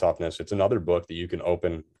talking about toughness, it's another book that you can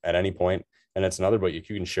open at any point, and it's another book you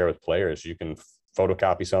can share with players. You can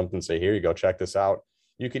photocopy something, say, here you go, check this out.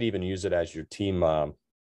 You could even use it as your team,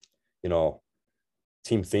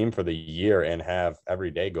 team theme for the year, and have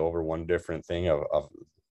every day go over one different thing of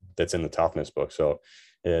that's in the toughness book. So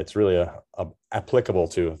it's really applicable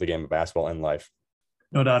to the game of basketball and life.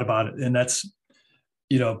 No doubt about it. And that's,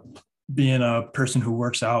 being a person who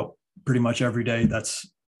works out pretty much every day,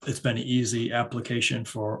 it's been an easy application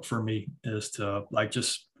for me, is to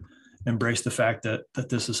just embrace the fact that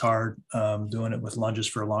this is hard. Doing it with lunges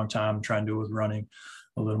for a long time, trying to do it with running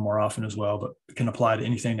a little more often as well, but it can apply to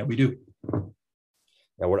anything that we do.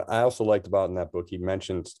 Yeah, what I also liked about in that book, he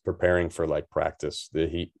mentioned preparing for practice.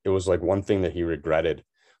 It was one thing that he regretted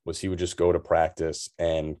was he would just go to practice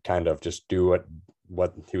and kind of just do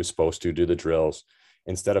what he was supposed to do, the drills,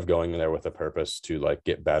 instead of going there with a purpose to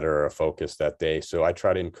get better or focus that day. So I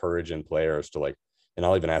try to encourage in players to and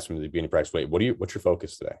I'll even ask them at the beginning of practice, wait, what's your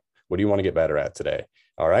focus today? What do you want to get better at today?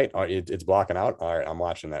 All right. It's blocking out. All right. I'm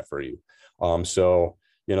watching that for you. So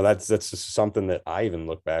that's just something that I even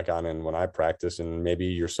look back on, and when I practice, and maybe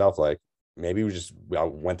yourself, maybe I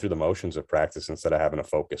went through the motions of practice instead of having a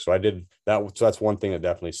focus. So I did that. So that's one thing that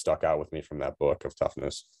definitely stuck out with me from that book of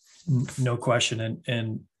toughness. No question.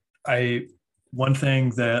 And one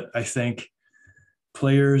thing that I think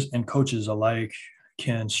players and coaches alike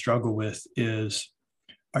can struggle with is,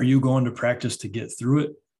 are you going to practice to get through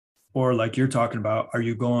it? Or like you're talking about, are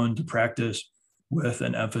you going to practice with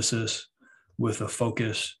an emphasis, with a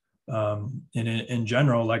focus? And in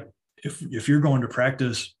general, if you're going to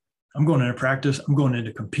practice, I'm going into practice, I'm going in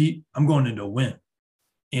to compete, I'm going in to win.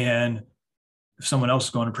 And if someone else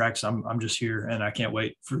is going to practice, I'm just here and I can't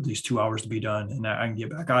wait for these 2 hours to be done and I can get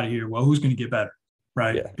back out of here. Well, who's going to get better?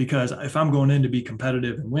 Right. Yeah. Because if I'm going in to be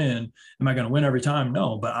competitive and win, am I going to win every time?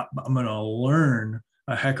 No, but I'm going to learn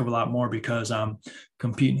a heck of a lot more because I'm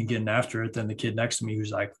competing and getting after it than the kid next to me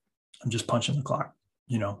who's like, I'm just punching the clock,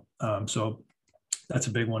 so that's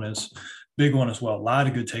a big one as well. A lot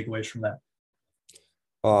of good takeaways from that.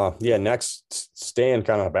 Next, staying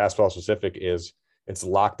kind of basketball specific, it's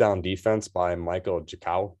Lockdown Defense by Michael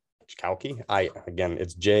Jakowski.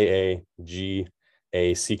 It's Jagacki,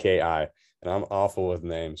 and I'm awful with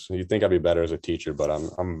names. You'd think I'd be better as a teacher, but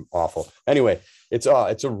I'm awful. Anyway, it's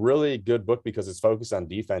a really good book because it's focused on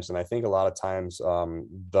defense, and I think a lot of times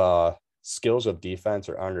the skills of defense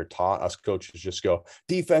are under taught. Us coaches just go,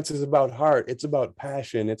 defense is about heart, it's about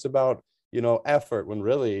passion, it's about effort, when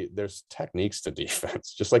really there's techniques to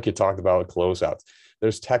defense. Just like you talked about with closeouts,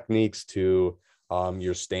 there's techniques to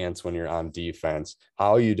your stance when you're on defense,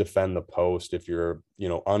 how you defend the post if you're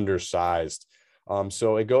undersized.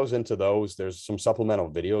 So it goes into those. There's some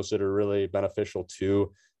supplemental videos that are really beneficial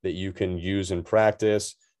too that you can use in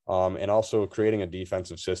practice. And also creating a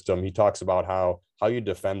defensive system. He talks about how you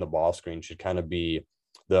defend the ball screen should kind of be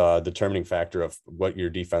the determining factor of what your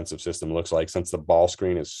defensive system looks like, since the ball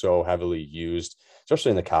screen is so heavily used, especially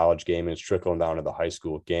in the college game, and it's trickling down to the high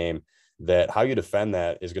school game, that how you defend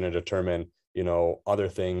that is going to determine, other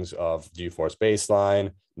things of, do you force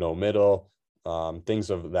baseline, no middle, things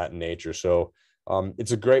of that nature. So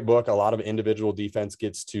it's a great book. A lot of individual defense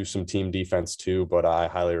gets to some team defense too, but I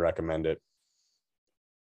highly recommend it.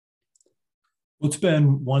 What's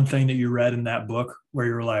been one thing that you read in that book where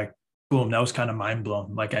you were like, boom, that was kind of mind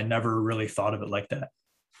blown. I never really thought of it like that.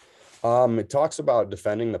 It talks about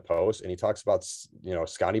defending the post, and he talks about,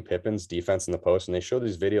 Scottie Pippen's defense in the post. And they show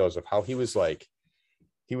these videos of how he was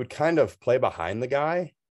he would kind of play behind the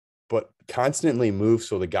guy, but constantly move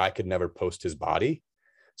so the guy could never post his body.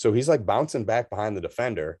 So he's bouncing back behind the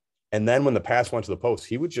defender. And then when the pass went to the post,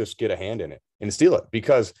 he would just get a hand in it and steal it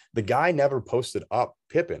because the guy never posted up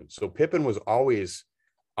Pippen. So Pippen was always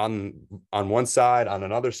on one side, on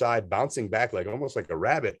another side, bouncing back almost like a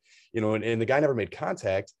rabbit, and the guy never made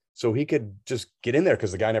contact. So he could just get in there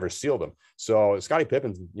because the guy never sealed him. So Scottie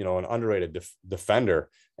Pippen's, an underrated defender.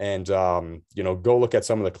 And, go look at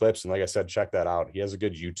some of the clips. And like I said, check that out. He has a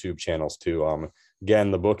good YouTube channels too.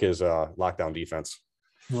 Again, the book is Lockdown Defense.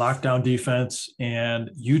 Lockdown Defense, and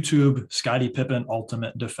YouTube, Scottie Pippen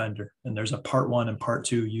Ultimate Defender. And there's a part 1 and part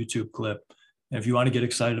 2 YouTube clip. And if you want to get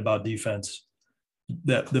excited about defense,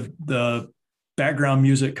 the background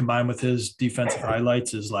music combined with his defensive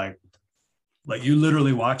highlights is like you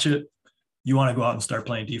literally watch it, you want to go out and start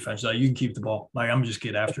playing defense. You can keep the ball. I'm just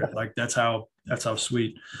get after it. That's how That's how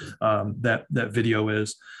sweet that video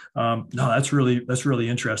is. No, that's really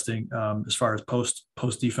interesting. As far as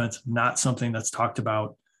post defense, not something that's talked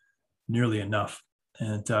about nearly enough.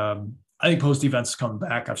 And I think post defense is coming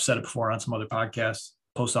back. I've said it before on some other podcasts.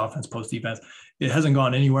 Post offense, post defense. It hasn't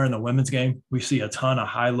gone anywhere in the women's game. We see a ton of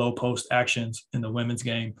high low post actions in the women's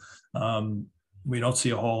game. We don't see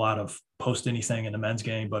a whole lot of post anything in the men's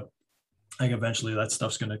game, but I think eventually that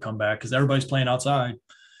stuff's going to come back because everybody's playing outside.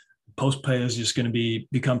 Post play is just going to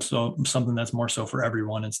become something that's more so for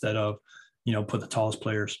everyone instead of, put the tallest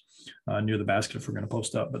players near the basket if we're going to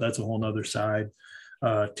post up. But that's a whole nother side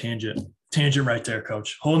tangent right there,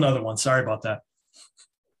 Coach. Whole nother one. Sorry about that.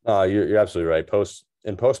 You're absolutely right. Post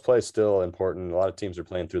play is still important. A lot of teams are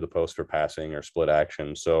playing through the post for passing or split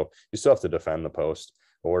action, so you still have to defend the post.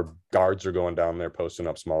 Or guards are going down there posting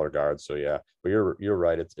up smaller guards. So yeah, but you're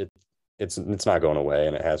right. It's not going away,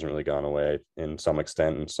 and it hasn't really gone away in some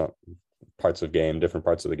extent in some different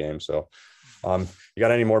parts of the game. So, you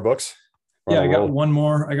got any more books? Yeah, I got one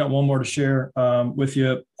more to share with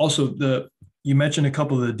you. Also, you mentioned a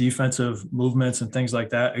couple of the defensive movements and things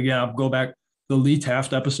like that. Again, I'll go back the Lee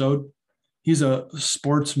Taft episode. He's a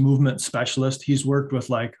sports movement specialist. He's worked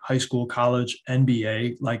with like high school, college,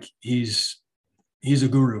 NBA. Like he's a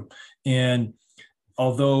guru. And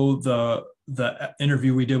although the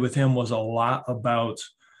interview we did with him was a lot about,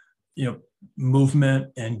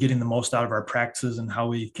 movement and getting the most out of our practices and how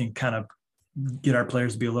we can kind of get our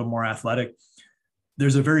players to be a little more athletic,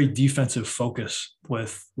 there's a very defensive focus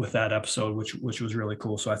with that episode, which was really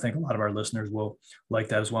cool. So I think a lot of our listeners will like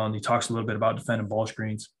that as well. And he talks a little bit about defending ball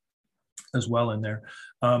screens as well in there.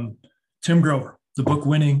 Tim Grover, the book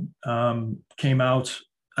Winning, came out.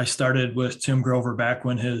 I started with Tim Grover back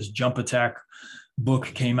when his Jump Attack book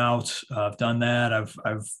came out. I've done that. I've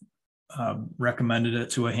recommended it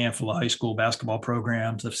to a handful of high school basketball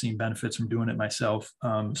programs. I've seen benefits from doing it myself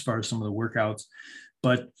as far as some of the workouts.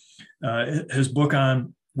 But his book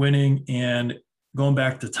on winning and going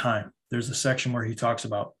back to time, there's a section where he talks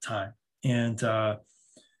about time. And I'm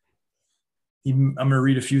going to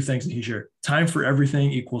read a few things that he shared. Time for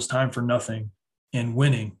everything equals time for nothing, and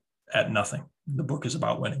winning at nothing. The book is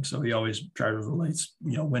about winning. So he always tries to relate,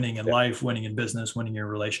 winning in life, winning in business, winning in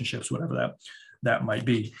relationships, whatever that might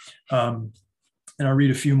be. And I'll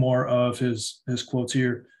read a few more of his quotes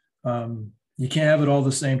here. You can't have it all at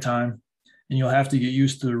the same time, and you'll have to get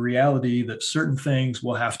used to the reality that certain things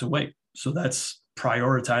will have to wait. So that's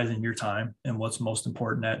prioritizing your time and what's most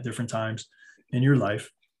important at different times in your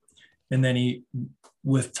life. And then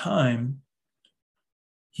with time,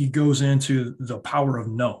 he goes into the power of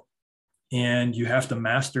no. And you have to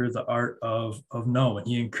master the art of no. And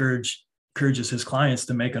he encourages his clients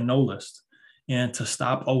to make a no list and to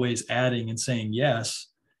stop always adding and saying yes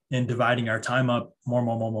and dividing our time up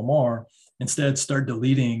more. Instead, start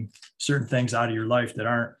deleting certain things out of your life that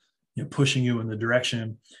aren't pushing you in the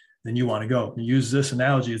direction that you want to go. And use this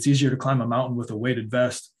analogy. It's easier to climb a mountain with a weighted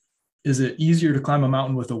vest. Is it easier to climb a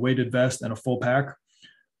mountain with a weighted vest and a full pack,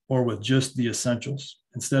 or with just the essentials?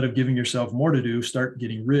 Instead of giving yourself more to do, start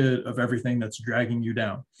getting rid of everything that's dragging you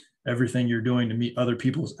down, everything you're doing to meet other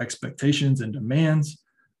people's expectations and demands.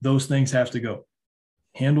 Those things have to go.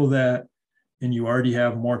 Handle that, and you already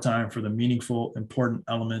have more time for the meaningful, important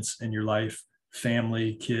elements in your life: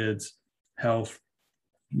 family, kids, health,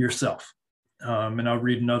 yourself. And I'll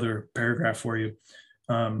read another paragraph for you.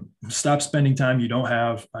 Stop spending time you don't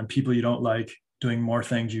have on people you don't like, doing more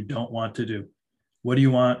things you don't want to do. What do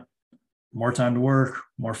you want? More time to work,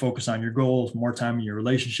 more focus on your goals, more time in your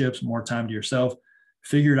relationships, more time to yourself.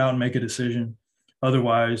 Figure it out and make a decision.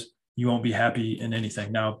 Otherwise, you won't be happy in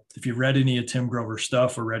anything. Now, if you've read any of Tim Grover's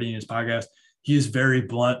stuff or read any of his podcast, he is very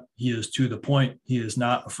blunt. He is to the point. He is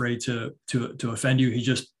not afraid to offend you. He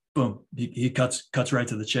just, boom, he cuts right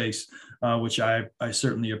to the chase, which I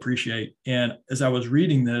certainly appreciate. And as I was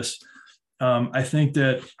reading this, I think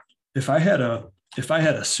that if I had a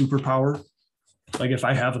superpower, like if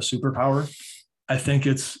I have a superpower, I think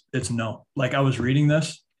it's no. Like I was reading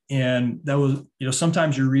this, and that was,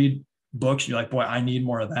 sometimes you read books, you're like, boy, I need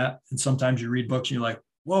more of that. And sometimes you read books and you're like,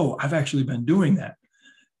 whoa, I've actually been doing that.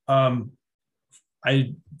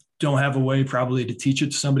 I don't have a way probably to teach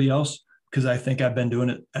it to somebody else because I think I've been doing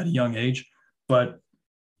it at a young age. But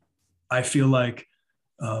I feel like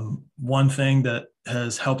one thing that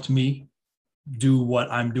has helped me do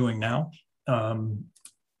what I'm doing now,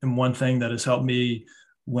 and one thing that has helped me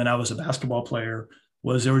when I was a basketball player,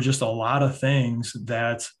 was there were just a lot of things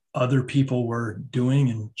that other people were doing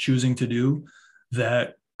and choosing to do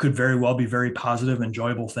that could very well be very positive,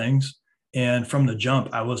 enjoyable things. And from the jump,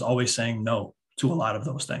 I was always saying no to a lot of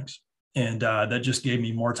those things. And that just gave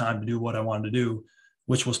me more time to do what I wanted to do,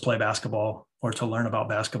 which was play basketball or to learn about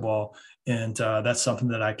basketball. And that's something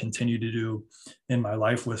that I continue to do in my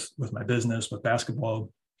life with my business, with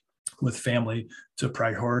basketball, with family, to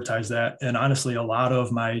prioritize that. And honestly, a lot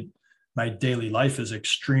of my daily life is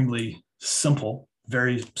extremely simple,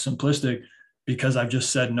 very simplistic, because I've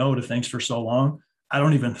just said no to things for so long. I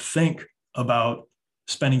don't even think about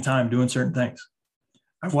spending time doing certain things.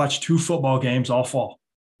 I've watched 2 football games all fall,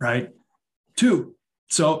 right? 2.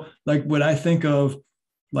 So like when I think of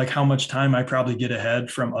like how much time I probably get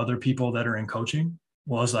ahead from other people that are in coaching,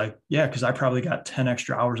 well, it's like, yeah, because I probably got 10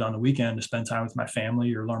 extra hours on the weekend to spend time with my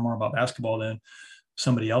family or learn more about basketball than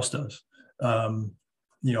somebody else does.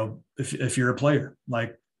 If you're a player,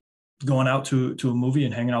 like going out to a movie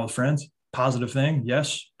and hanging out with friends, positive thing.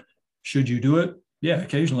 Yes. Should you do it? Yeah,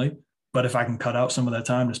 occasionally. But if I can cut out some of that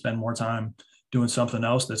time to spend more time doing something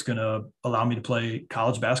else that's going to allow me to play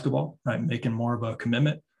college basketball, right? Making more of a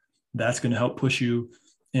commitment, that's going to help push you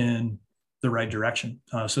in the right direction.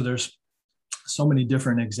 So there's so many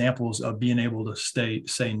different examples of being able to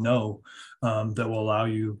say no that will allow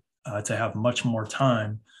you to have much more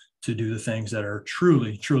time to do the things that are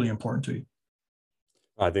truly, truly important to you.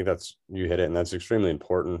 I think you hit it, and that's extremely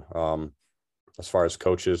important. As far as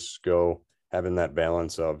coaches go, having that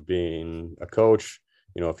balance of being a coach,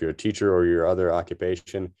 if you're a teacher or your other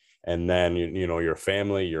occupation, and then, your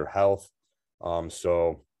family, your health.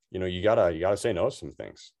 So, you gotta say no to some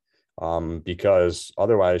things, because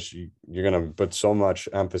otherwise you're going to put so much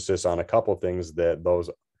emphasis on a couple things that those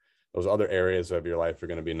other areas of your life are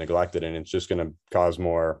going to be neglected, and it's just going to cause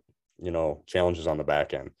more, challenges on the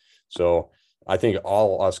back end. So I think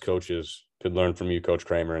all us coaches could learn from you, Coach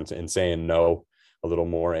Kramer, and saying no a little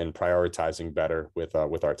more and prioritizing better with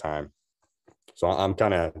our time. So I'm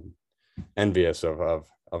kind of envious of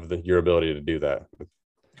your ability to do that.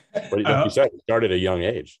 But like you said, it started at a young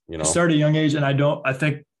age, I started at a young age, and I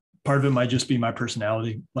think part of it might just be my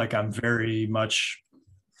personality. Like I'm very much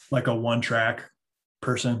like a one-track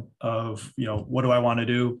person of, what do I want to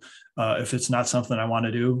do? If it's not something I want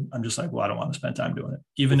to do, I'm just like, well, I don't want to spend time doing it.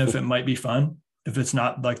 Even if it might be fun, if it's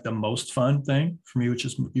not like the most fun thing for me, which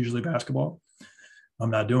is usually basketball, I'm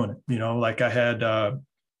not doing it. Like I had a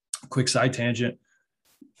quick side tangent.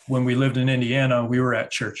 When we lived in Indiana, we were at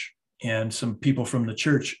church, and some people from the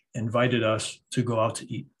church invited us to go out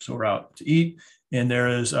to eat. So we're out to eat, and there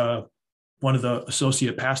is one of the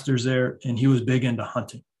associate pastors there, and he was big into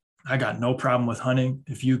hunting. I got no problem with hunting.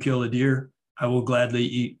 If you kill a deer, I will gladly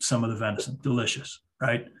eat some of the venison. Delicious,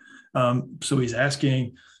 right? So he's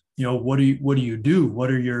asking, what do you do?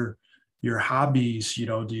 What are your hobbies?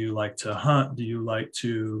 Do you like to hunt? Do you like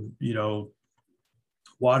to,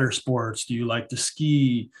 water sports? Do you like to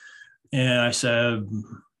ski? And I said,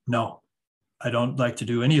 no, I don't like to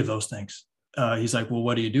do any of those things. He's like, well,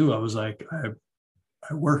 what do you do? I was like,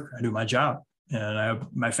 I work, I do my job, and I have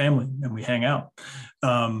my family, and we hang out.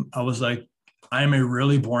 I was like, I am a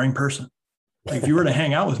really boring person. Like if you were to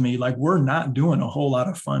hang out with me, like we're not doing a whole lot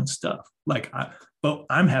of fun stuff. But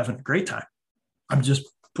I'm having a great time. I'm just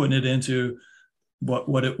putting it into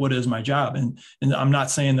what is my job. And I'm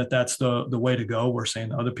not saying that that's the way to go. We're saying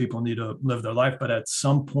that other people need to live their life, but at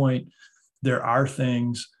some point there are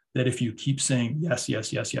things that if you keep saying yes,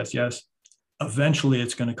 yes, yes, yes, yes, eventually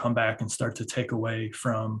it's going to come back and start to take away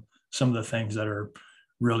from some of the things that are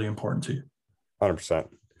really important to you. 100%.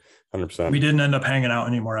 We didn't end up hanging out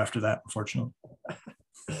anymore after that, unfortunately.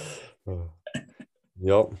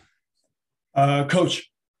 Yep. Coach,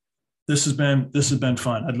 this has been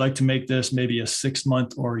fun. I'd like to make this maybe a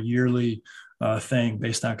 6-month or yearly thing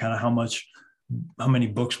based on kind of how many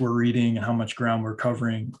books we're reading and how much ground we're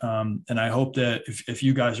covering. And I hope that if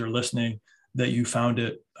you guys are listening, that you found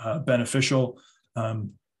it beneficial.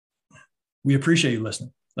 We appreciate you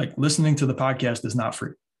listening. Like listening to the podcast is not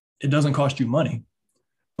free. It doesn't cost you money,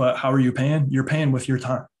 but how are you paying? You're paying with your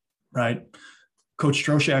time, right? Coach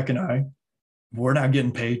Troshak and I, we're not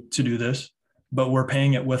getting paid to do this, but we're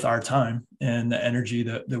paying it with our time and the energy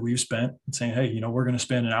that we've spent and saying, hey, we're going to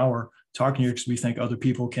spend an hour talking to you because we think other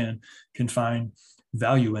people can find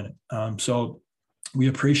value in it. So we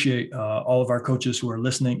appreciate all of our coaches who are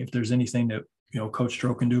listening. If there's anything that, Coach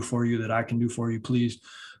Tro can do for you, that I can do for you, please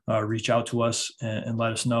reach out to us and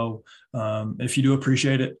let us know. If you do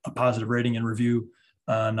appreciate it, a positive rating and review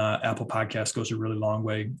on Apple Podcasts goes a really long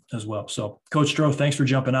way as well. So Coach Tro, thanks for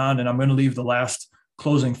jumping on, and I'm going to leave the last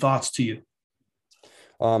closing thoughts to you.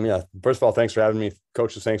 Yeah. First of all, thanks for having me.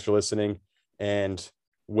 Coaches, thanks for listening. And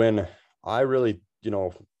when I really,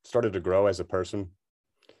 started to grow as a person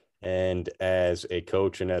and as a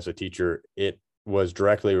coach and as a teacher, it was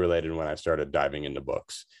directly related when I started diving into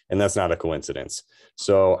books. And that's not a coincidence.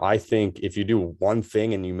 So I think if you do one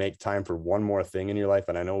thing and you make time for one more thing in your life,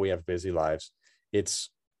 and I know we have busy lives, it's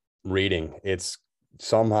reading. It's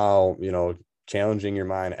somehow, challenging your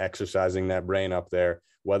mind, exercising that brain up there,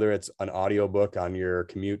 whether it's an audiobook on your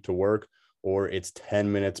commute to work or it's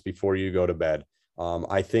 10 minutes before you go to bed.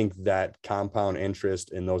 I think that compound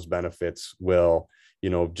interest in those benefits will,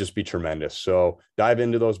 just be tremendous. So dive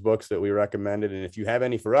into those books that we recommended. And if you have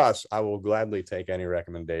any for us, I will gladly take any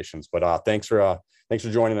recommendations. But thanks for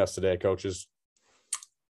joining us today, coaches.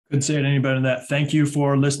 Couldn't say it any better than that. Thank you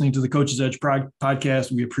for listening to the Coach's Edge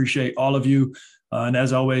podcast. We appreciate all of you. And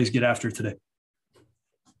as always, get after it today.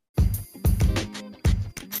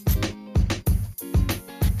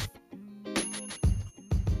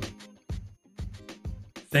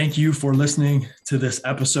 Thank you for listening to this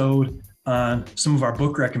episode on some of our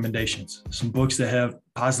book recommendations, some books that have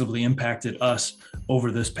positively impacted us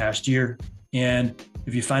over this past year. And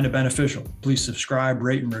if you find it beneficial, please subscribe,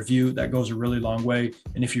 rate, and review. That goes a really long way.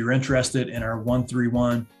 And if you're interested in our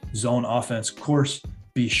 1-3-1 zone offense course,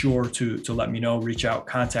 be sure to let me know. Reach out,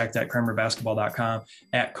 contact at KramerBasketball.com,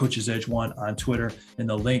 at Coach's Edge 1 on Twitter. And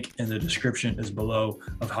the link in the description is below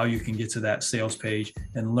of how you can get to that sales page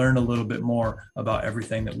and learn a little bit more about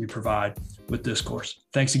everything that we provide with this course.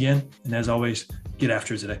 Thanks again. And as always, get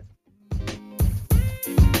after it today.